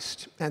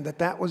Christ, and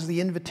that was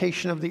the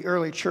invitation of the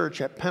early church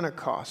at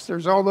Pentecost.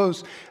 There's all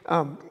those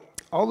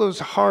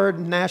hard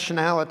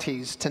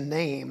nationalities to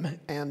name,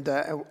 and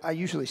I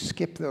usually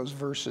skip those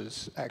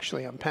verses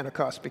actually on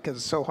Pentecost because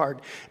it's so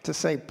hard to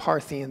say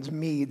Parthians,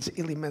 Medes,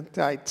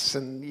 Elamitites,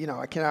 and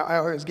I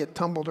always get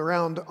tumbled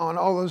around on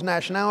all those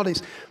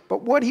nationalities.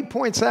 But what he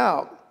points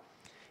out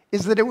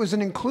is that it was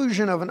an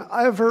inclusion of an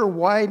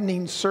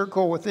ever-widening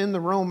circle within the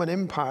Roman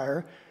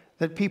Empire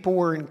that people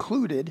were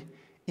included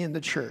in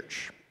the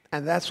church.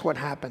 And that's what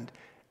happened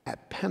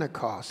at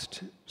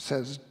Pentecost,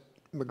 says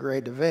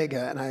McGray de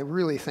Vega, and I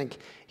really think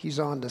he's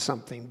on to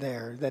something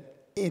there. That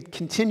it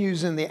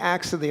continues in the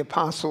Acts of the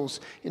Apostles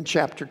in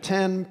chapter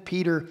 10.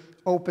 Peter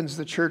opens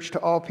the church to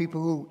all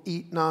people who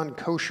eat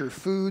non-kosher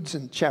foods.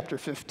 In chapter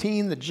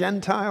 15, the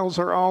Gentiles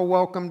are all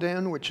welcomed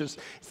in, which is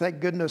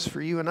thank goodness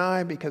for you and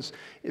I, because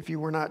if you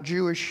were not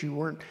Jewish, you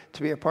weren't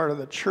to be a part of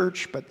the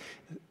church. But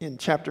in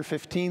chapter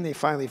 15, they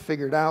finally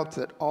figured out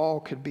that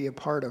all could be a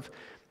part of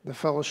the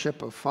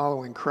fellowship of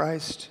following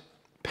Christ.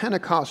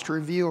 Pentecost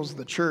reveals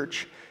the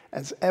church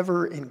as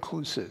ever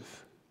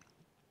inclusive.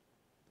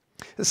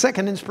 The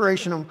second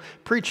inspirational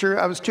preacher,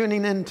 I was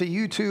tuning in to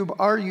YouTube,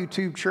 our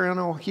YouTube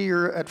channel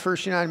here at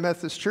First United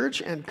Methodist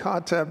Church, and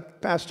caught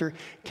Pastor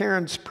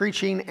Karen's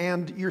preaching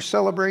and your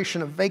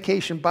celebration of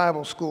Vacation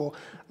Bible School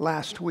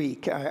last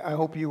week. I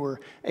hope you were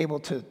able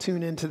to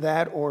tune into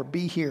that or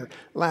be here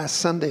last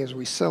Sunday as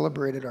we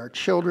celebrated our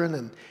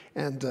children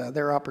and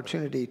their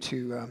opportunity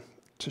to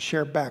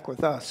share back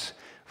with us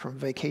from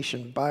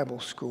Vacation Bible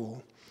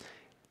School.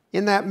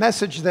 In that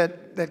message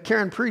that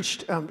Karen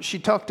preached, she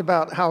talked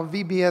about how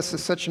VBS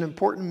is such an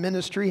important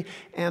ministry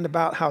and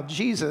about how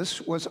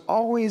Jesus was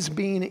always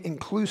being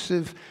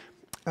inclusive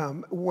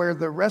where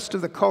the rest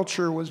of the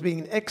culture was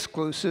being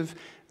exclusive.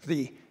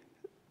 The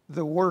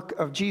work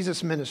of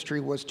Jesus' ministry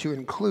was to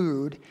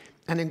include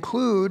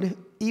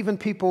even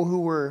people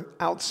who were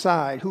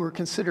outside, who were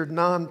considered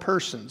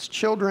non-persons.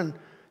 Children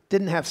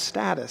didn't have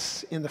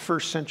status in the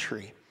first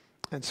century.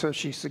 And so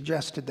she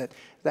suggested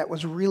that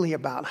was really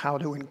about how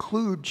to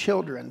include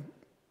children,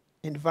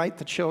 invite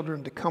the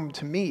children to come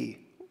to me,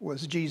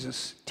 was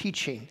Jesus'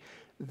 teaching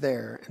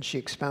there. And she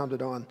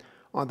expounded on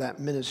that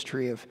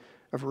ministry of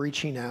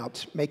reaching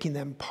out, making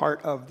them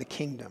part of the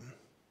kingdom.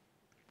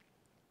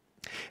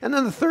 And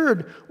then the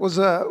third was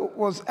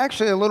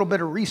actually a little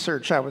bit of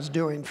research I was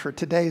doing for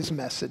today's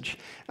message.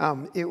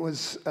 It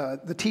was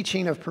the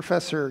teaching of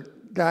Professor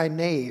Guy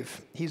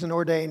Nave. He's an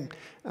ordained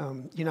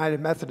United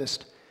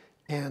Methodist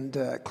and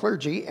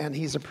clergy, and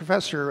he's a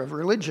professor of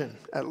religion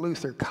at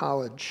Luther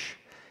College.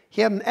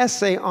 He had an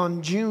essay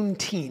on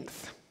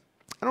Juneteenth.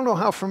 I don't know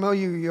how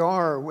familiar you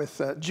are with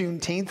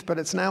Juneteenth, but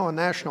it's now a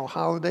national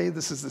holiday.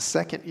 This is the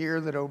second year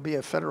that it will be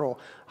a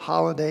federal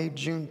holiday.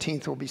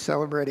 Juneteenth will be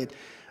celebrated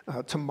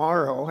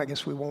tomorrow. I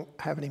guess we won't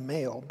have any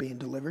mail being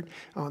delivered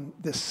on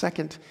this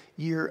second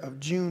year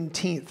of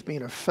Juneteenth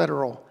being a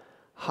federal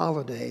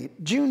holiday.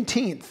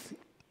 Juneteenth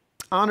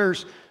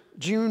honors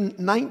June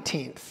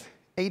 19th,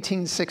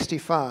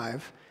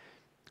 1865,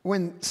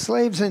 when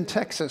slaves in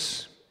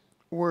Texas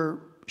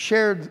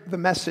shared the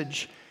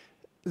message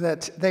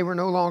that they were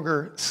no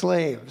longer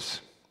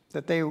slaves,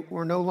 that they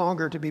were no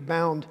longer to be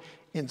bound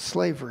in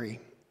slavery.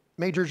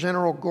 Major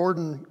General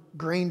Gordon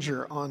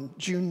Granger on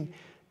June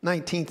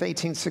 19,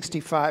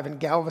 1865 in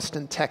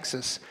Galveston,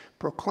 Texas,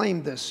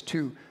 proclaimed this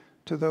to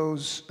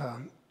those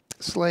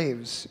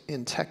slaves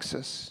in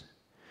Texas.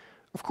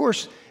 Of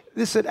course,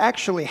 This had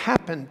actually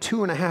happened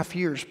 2.5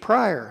 years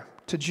prior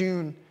to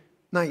June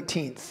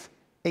 19th,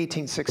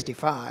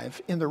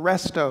 1865, in the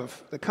rest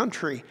of the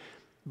country,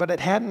 but it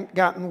hadn't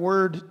gotten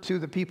word to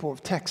the people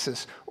of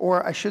Texas,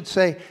 or I should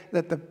say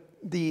that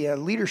the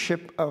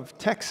leadership of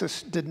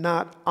Texas did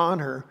not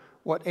honor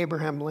what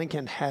Abraham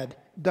Lincoln had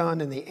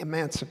done in the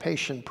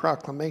Emancipation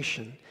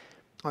Proclamation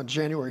on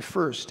January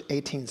 1st,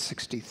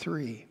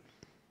 1863.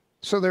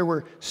 So there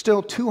were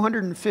still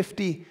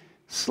 250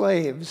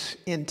 slaves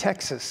in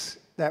Texas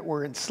that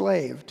were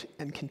enslaved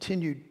and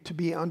continued to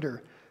be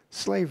under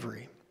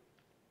slavery.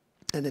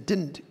 And it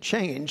didn't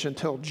change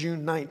until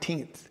June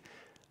 19th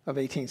of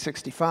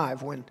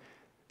 1865 when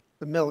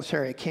the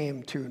military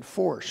came to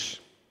enforce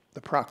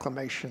the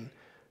Proclamation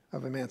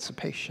of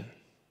Emancipation.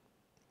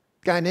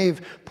 Guy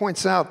Nave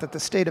points out that the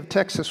state of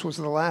Texas was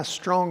the last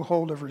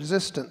stronghold of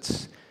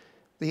resistance.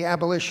 The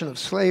abolition of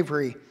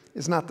slavery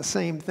is not the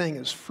same thing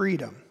as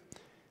freedom,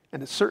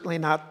 and it's certainly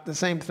not the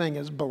same thing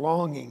as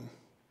belonging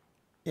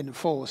in the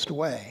fullest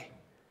way.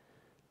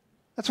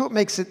 That's what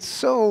makes it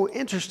so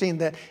interesting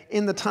that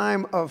in the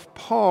time of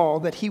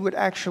Paul that he would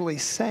actually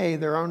say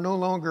there are no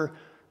longer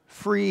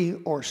free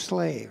or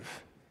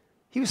slave.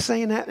 He was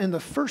saying that in the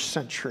first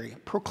century,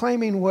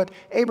 proclaiming what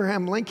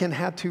Abraham Lincoln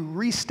had to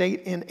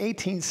restate in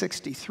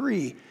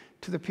 1863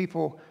 to the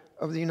people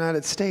of the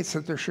United States,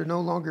 that there should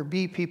no longer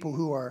be people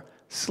who are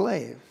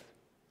slave.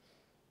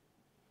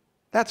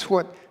 That's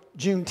what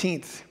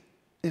Juneteenth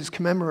is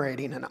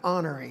commemorating and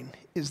honoring,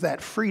 is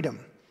that freedom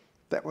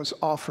that was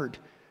offered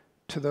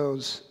to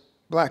those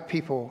black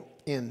people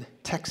in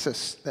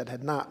Texas that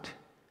had not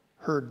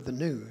heard the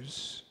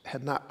news,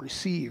 had not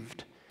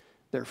received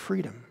their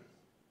freedom.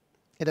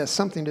 It has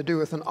something to do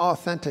with an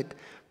authentic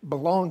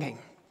belonging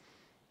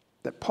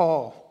that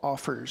Paul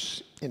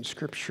offers in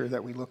Scripture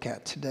that we look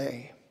at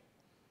today.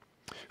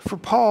 For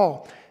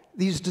Paul,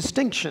 these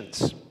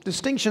distinctions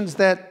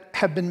that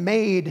have been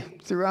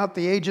made throughout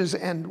the ages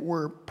and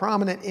were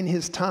prominent in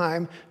his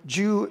time,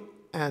 Jew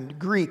and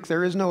Greek,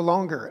 there is no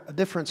longer a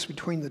difference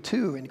between the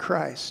two in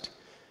Christ.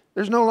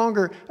 There's no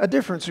longer a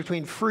difference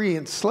between free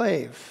and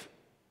slave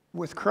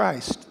with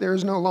Christ. There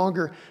is no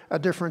longer a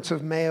difference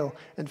of male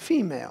and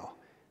female,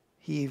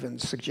 he even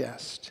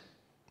suggests.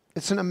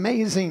 It's an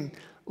amazing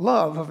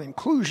love of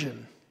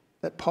inclusion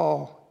that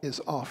Paul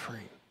is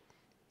offering,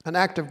 an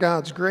act of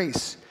God's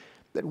grace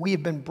that we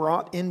have been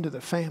brought into the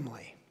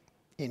family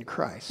in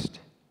Christ.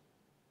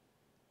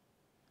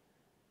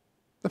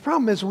 The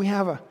problem is we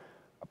have a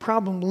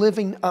problem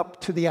living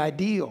up to the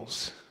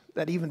ideals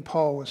that even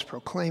Paul was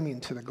proclaiming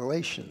to the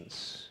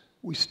Galatians.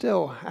 We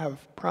still have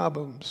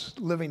problems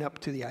living up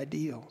to the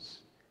ideals.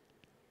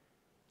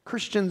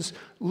 Christians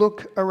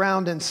look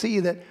around and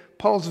see that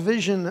Paul's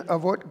vision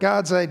of what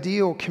God's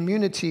ideal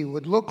community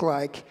would look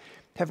like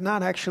have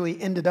not actually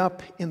ended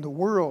up in the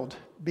world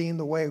being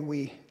the way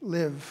we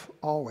live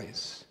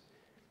always.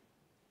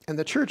 And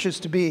the church is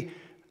to be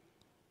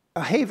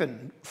a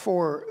haven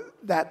for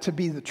that to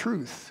be the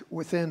truth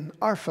within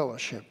our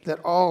fellowship, that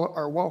all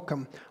are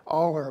welcome,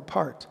 all are a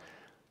part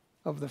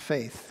of the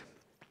faith.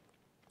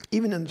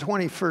 Even in the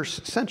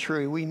 21st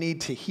century, we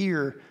need to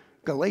hear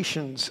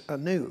Galatians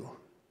anew.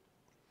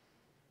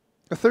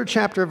 The third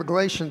chapter of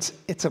Galatians,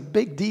 it's a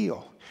big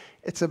deal.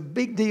 It's a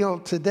big deal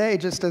today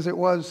just as it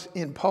was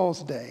in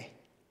Paul's day.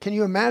 Can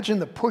you imagine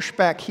the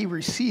pushback he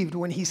received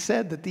when he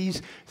said that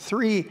these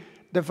three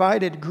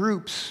divided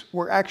groups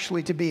were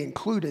actually to be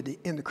included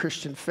in the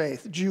Christian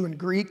faith? Jew and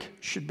Greek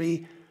should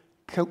be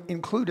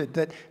included,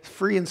 that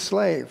free and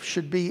slave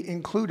should be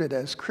included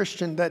as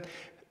Christian, that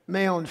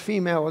male and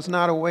female is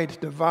not a way to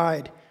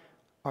divide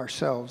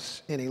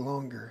ourselves any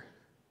longer.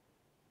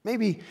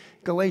 Maybe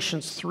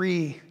Galatians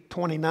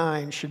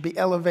 3:29 should be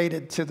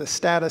elevated to the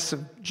status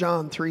of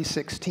John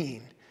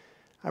 3:16.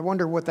 I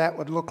wonder what that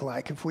would look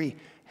like if we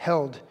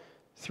held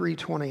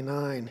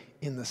 3:29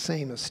 in the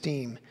same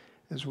esteem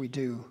as we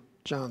do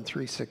John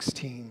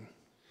 3:16.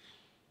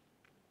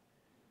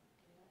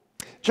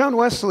 John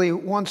Wesley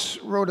once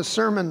wrote a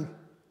sermon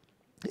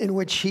in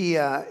which he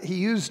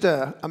used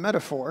a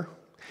metaphor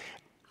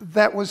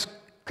that was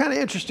kind of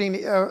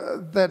interesting,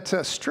 that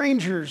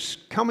strangers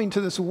coming to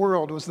this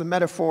world was the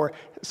metaphor.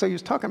 So he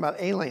was talking about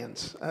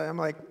aliens. I'm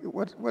like,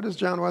 what is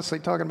John Wesley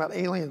talking about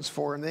aliens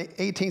for in the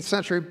 18th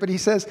century? But he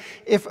says,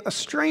 if a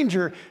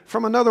stranger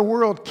from another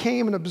world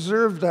came and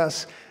observed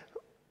us,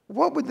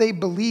 what would they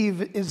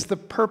believe is the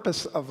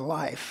purpose of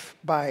life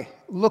by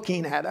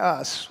looking at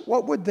us?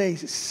 What would they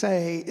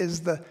say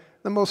is the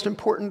most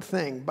important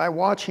thing by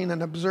watching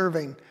and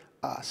observing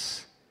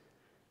us?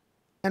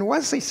 And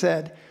Wesley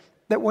said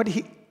that what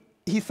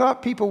he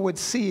thought people would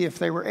see if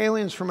they were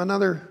aliens from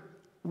another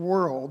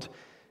world,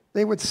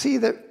 they would see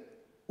that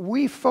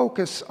we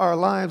focus our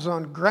lives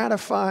on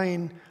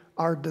gratifying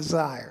our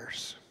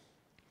desires.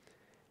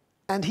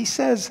 And he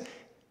says,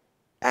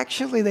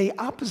 actually, the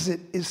opposite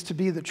is to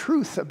be the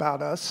truth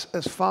about us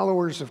as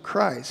followers of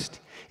Christ.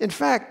 In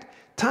fact,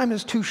 time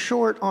is too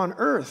short on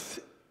earth,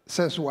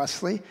 says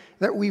Wesley,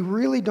 that we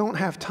really don't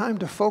have time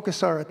to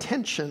focus our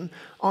attention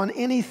on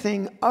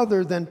anything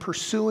other than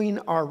pursuing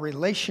our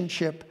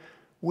relationship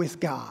with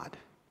God.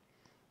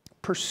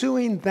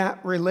 Pursuing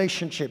that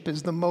relationship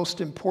is the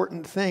most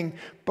important thing,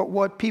 but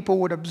what people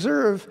would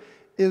observe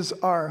is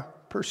our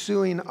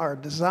pursuing our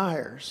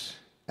desires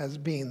as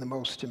being the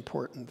most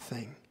important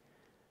thing.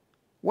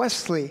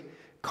 Wesley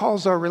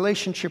calls our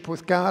relationship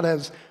with God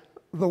as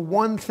the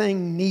one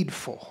thing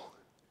needful.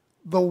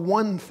 The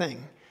one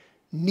thing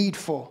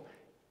needful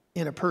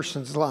in a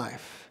person's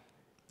life.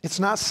 It's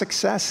not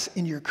success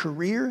in your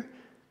career.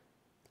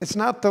 It's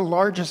not the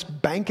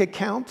largest bank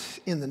account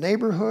in the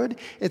neighborhood.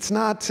 It's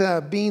not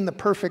being the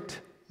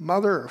perfect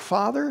mother or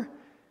father.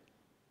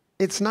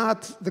 It's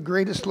not the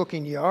greatest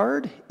looking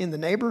yard in the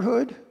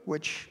neighborhood,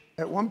 which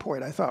at one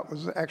point I thought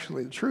was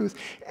actually the truth.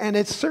 And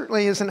it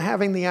certainly isn't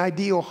having the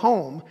ideal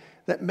home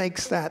that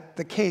makes that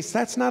the case.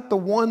 That's not the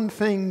one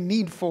thing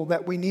needful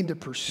that we need to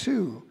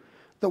pursue.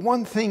 The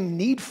one thing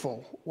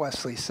needful,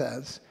 Wesley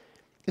says,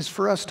 is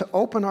for us to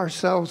open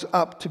ourselves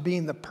up to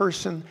being the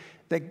person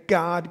that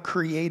God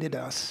created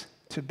us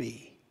to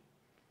be.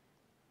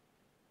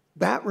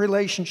 That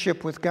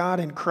relationship with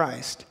God in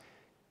Christ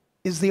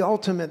is the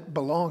ultimate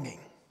belonging.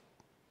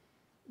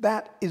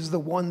 That is the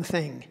one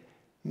thing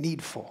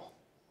needful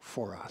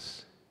for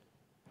us.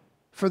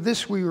 For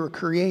this we were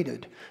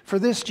created. For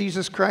this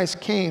Jesus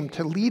Christ came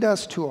to lead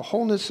us to a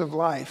wholeness of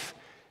life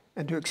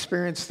and to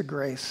experience the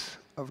grace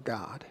of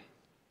God.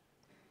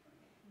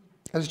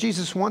 As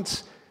Jesus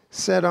once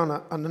said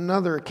on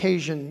another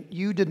occasion,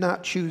 "You did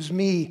not choose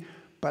me,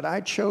 but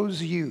I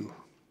chose you."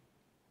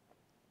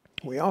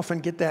 We often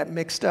get that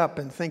mixed up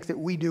and think that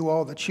we do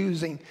all the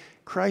choosing.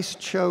 Christ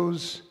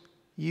chose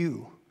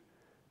you.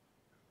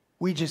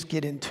 We just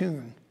get in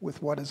tune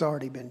with what has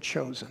already been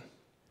chosen.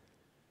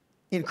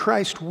 In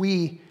Christ,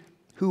 we,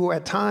 who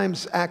at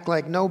times act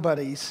like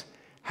nobodies,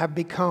 have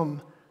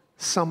become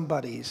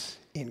somebodies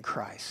in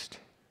Christ.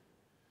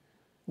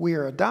 We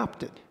are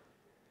adopted.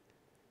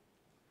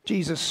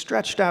 Jesus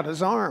stretched out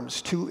his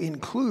arms to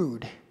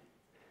include,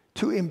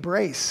 to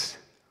embrace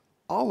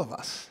all of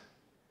us.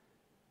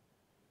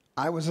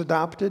 I was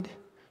adopted.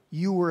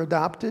 You were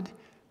adopted.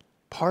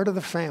 Part of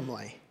the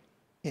family.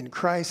 In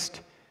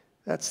Christ,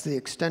 that's the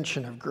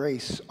extension of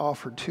grace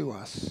offered to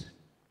us.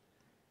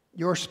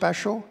 You're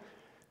special.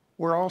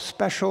 We're all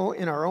special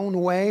in our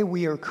own way.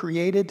 We are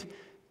created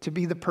to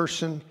be the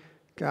person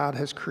God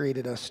has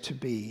created us to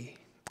be,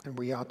 and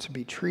we ought to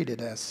be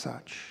treated as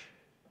such.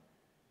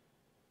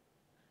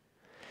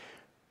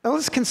 Now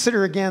let's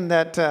consider again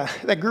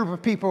that group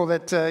of people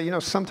that,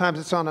 sometimes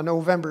it's on a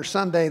November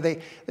Sunday.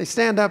 They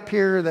stand up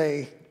here,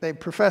 they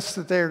profess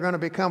that they're going to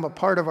become a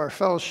part of our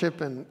fellowship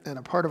and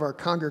a part of our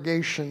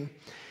congregation,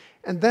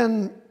 and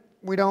then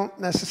we don't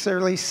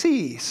necessarily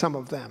see some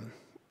of them.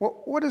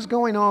 What is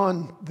going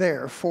on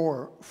there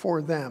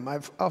for them?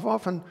 I've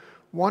often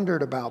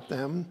wondered about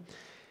them.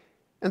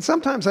 And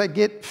sometimes I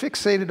get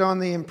fixated on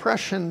the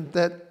impression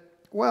that,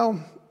 well,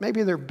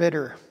 maybe they're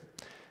bitter.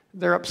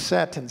 They're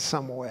upset in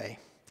some way.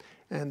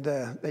 And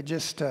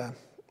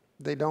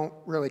they don't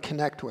really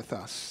connect with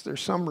us.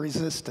 There's some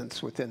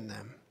resistance within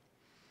them.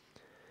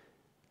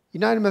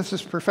 United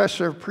Methodist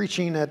professor of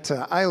preaching at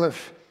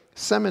Iliff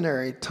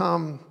Seminary,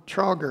 Tom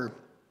Trauger,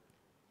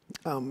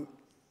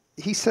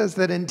 he says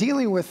that in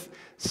dealing with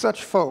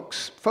such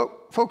folks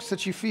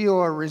that you feel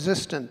are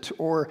resistant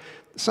or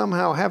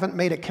somehow haven't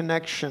made a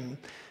connection,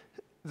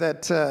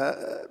 that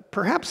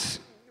perhaps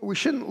we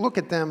shouldn't look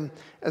at them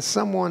as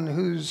someone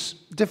who's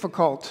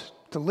difficult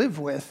to live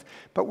with,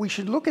 but we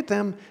should look at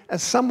them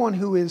as someone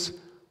who is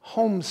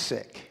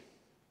homesick.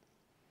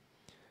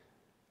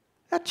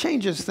 That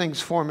changes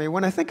things for me.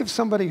 When I think of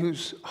somebody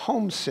who's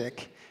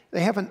homesick,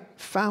 they haven't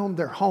found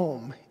their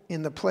home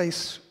in the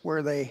place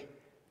where they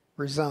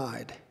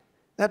reside.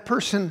 That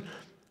person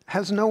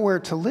has nowhere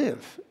to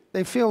live.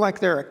 They feel like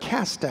they're a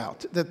cast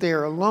out, that they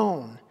are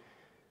alone.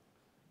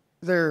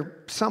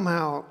 They're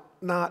somehow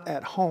not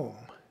at home.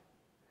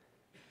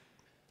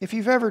 If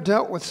you've ever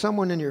dealt with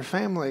someone in your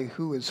family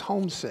who is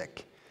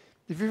homesick,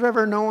 if you've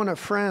ever known a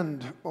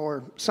friend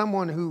or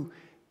someone who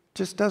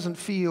just doesn't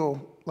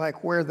feel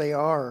like where they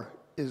are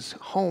is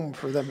home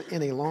for them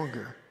any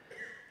longer,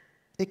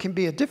 it can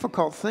be a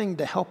difficult thing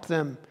to help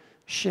them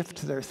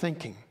shift their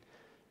thinking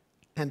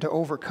and to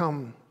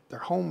overcome their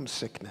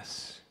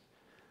homesickness.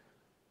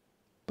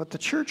 But the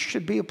church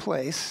should be a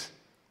place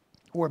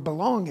where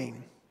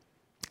belonging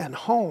and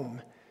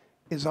home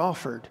is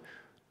offered.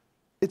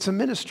 It's a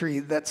ministry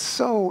that's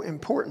so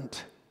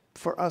important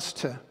for us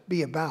to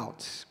be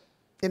about.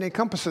 It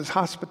encompasses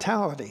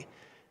hospitality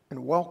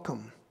and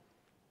welcome,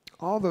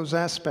 all those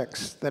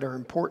aspects that are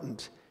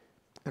important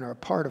and are a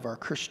part of our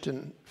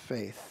Christian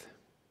faith.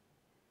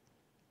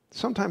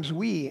 Sometimes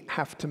we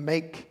have to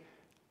make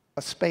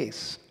a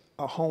space,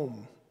 a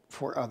home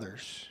for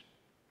others.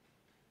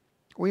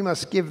 We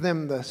must give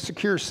them the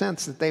secure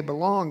sense that they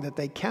belong, that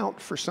they count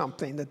for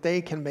something, that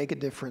they can make a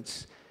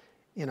difference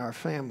in our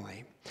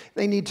family.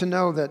 They need to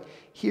know that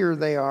here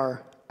they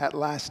are at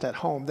last at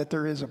home, that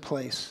there is a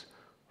place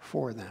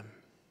for them.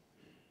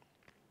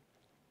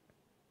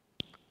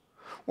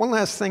 One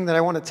last thing that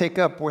I want to take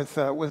up with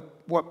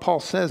what Paul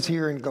says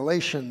here in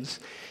Galatians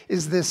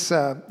is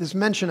this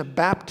mention of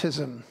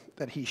baptism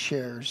that he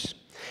shares.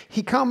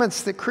 He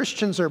comments that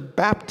Christians are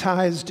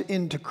baptized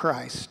into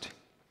Christ.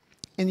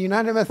 In the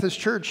United Methodist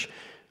Church,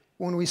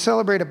 when we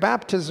celebrate a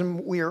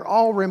baptism, we are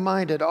all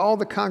reminded, all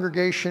the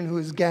congregation who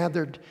is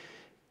gathered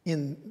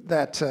in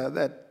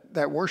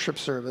that worship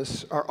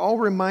service are all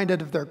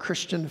reminded of their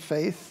Christian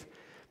faith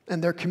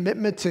and their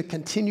commitment to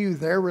continue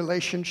their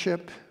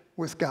relationship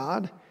with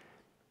God,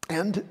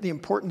 and the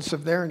importance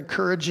of their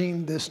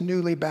encouraging this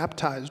newly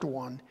baptized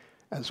one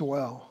as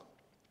well.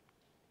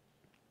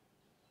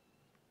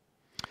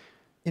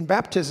 In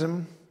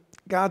baptism,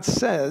 God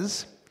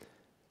says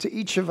to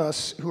each of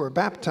us who are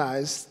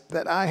baptized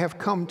that I have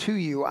come to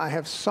you, I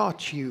have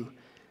sought you,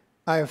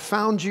 I have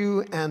found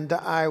you, and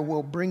I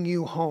will bring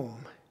you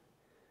home.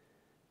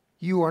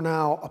 You are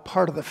now a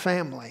part of the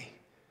family,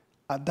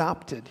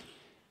 adopted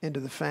into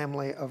the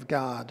family of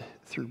God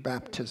through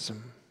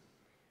baptism.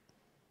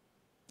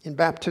 In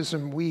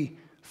baptism, we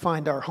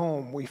find our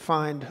home, we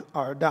find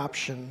our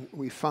adoption,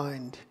 we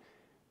find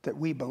that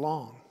we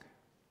belong.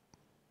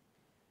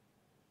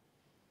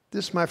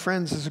 This, my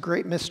friends, is a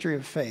great mystery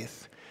of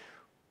faith.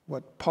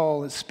 What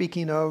Paul is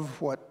speaking of,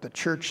 what the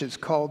church is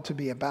called to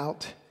be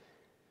about.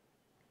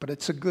 But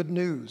it's a good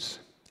news.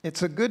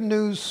 It's a good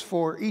news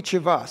for each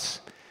of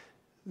us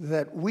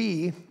that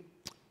we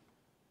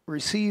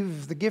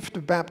receive the gift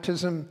of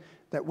baptism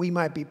that we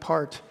might be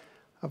part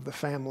of the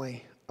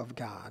family of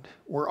God.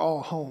 We're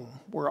all home.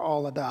 We're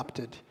all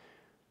adopted.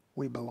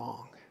 We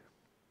belong.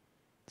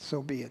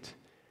 So be it,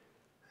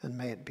 and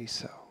may it be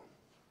so.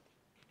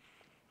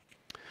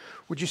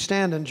 Would you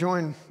stand and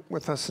join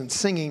with us in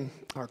singing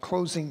our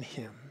closing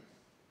hymn?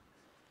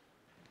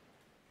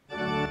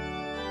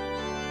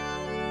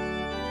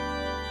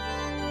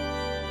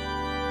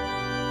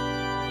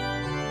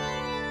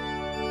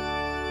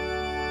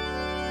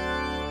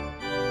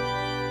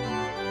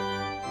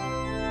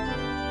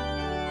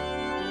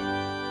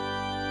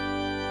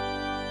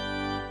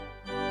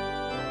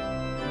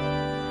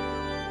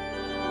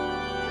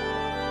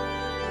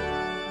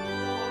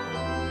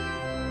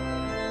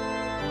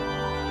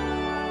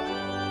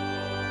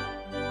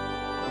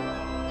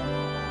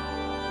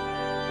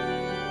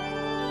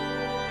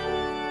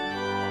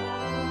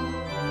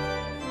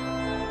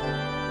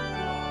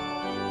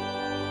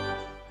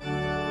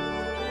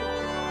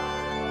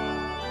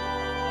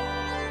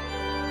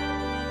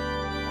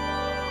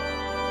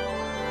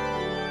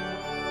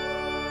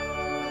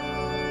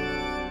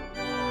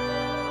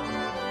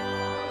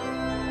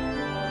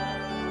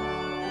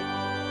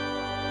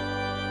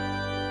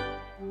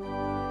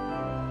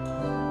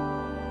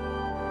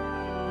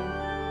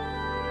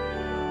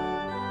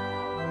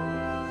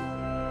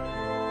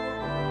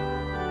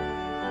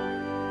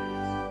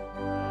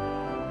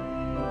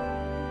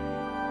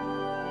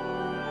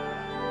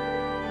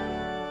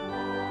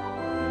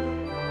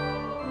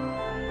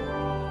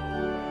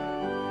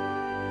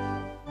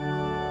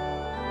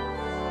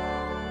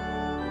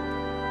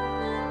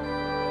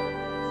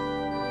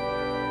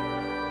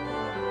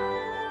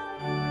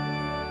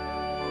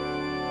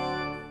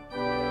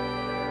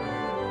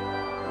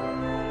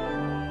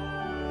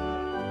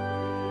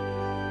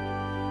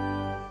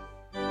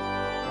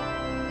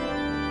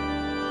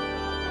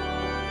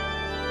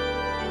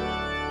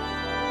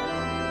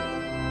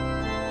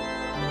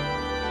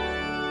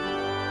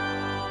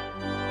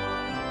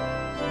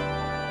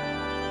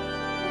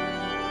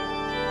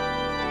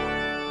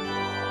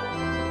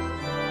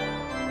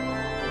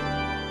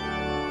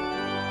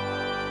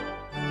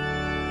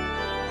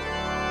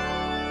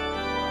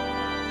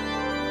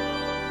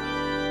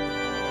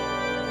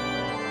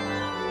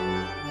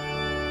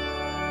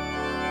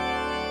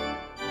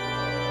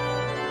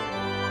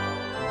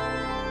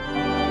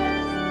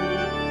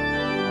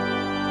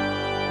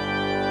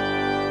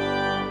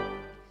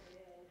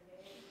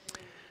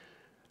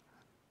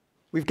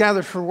 We've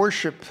gathered for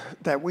worship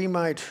that we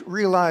might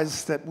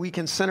realize that we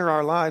can center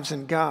our lives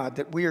in God,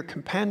 that we are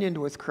companioned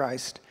with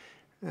Christ,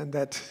 and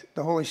that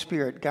the Holy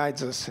Spirit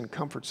guides us and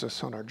comforts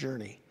us on our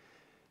journey.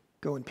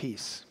 Go in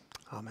peace.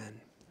 Amen.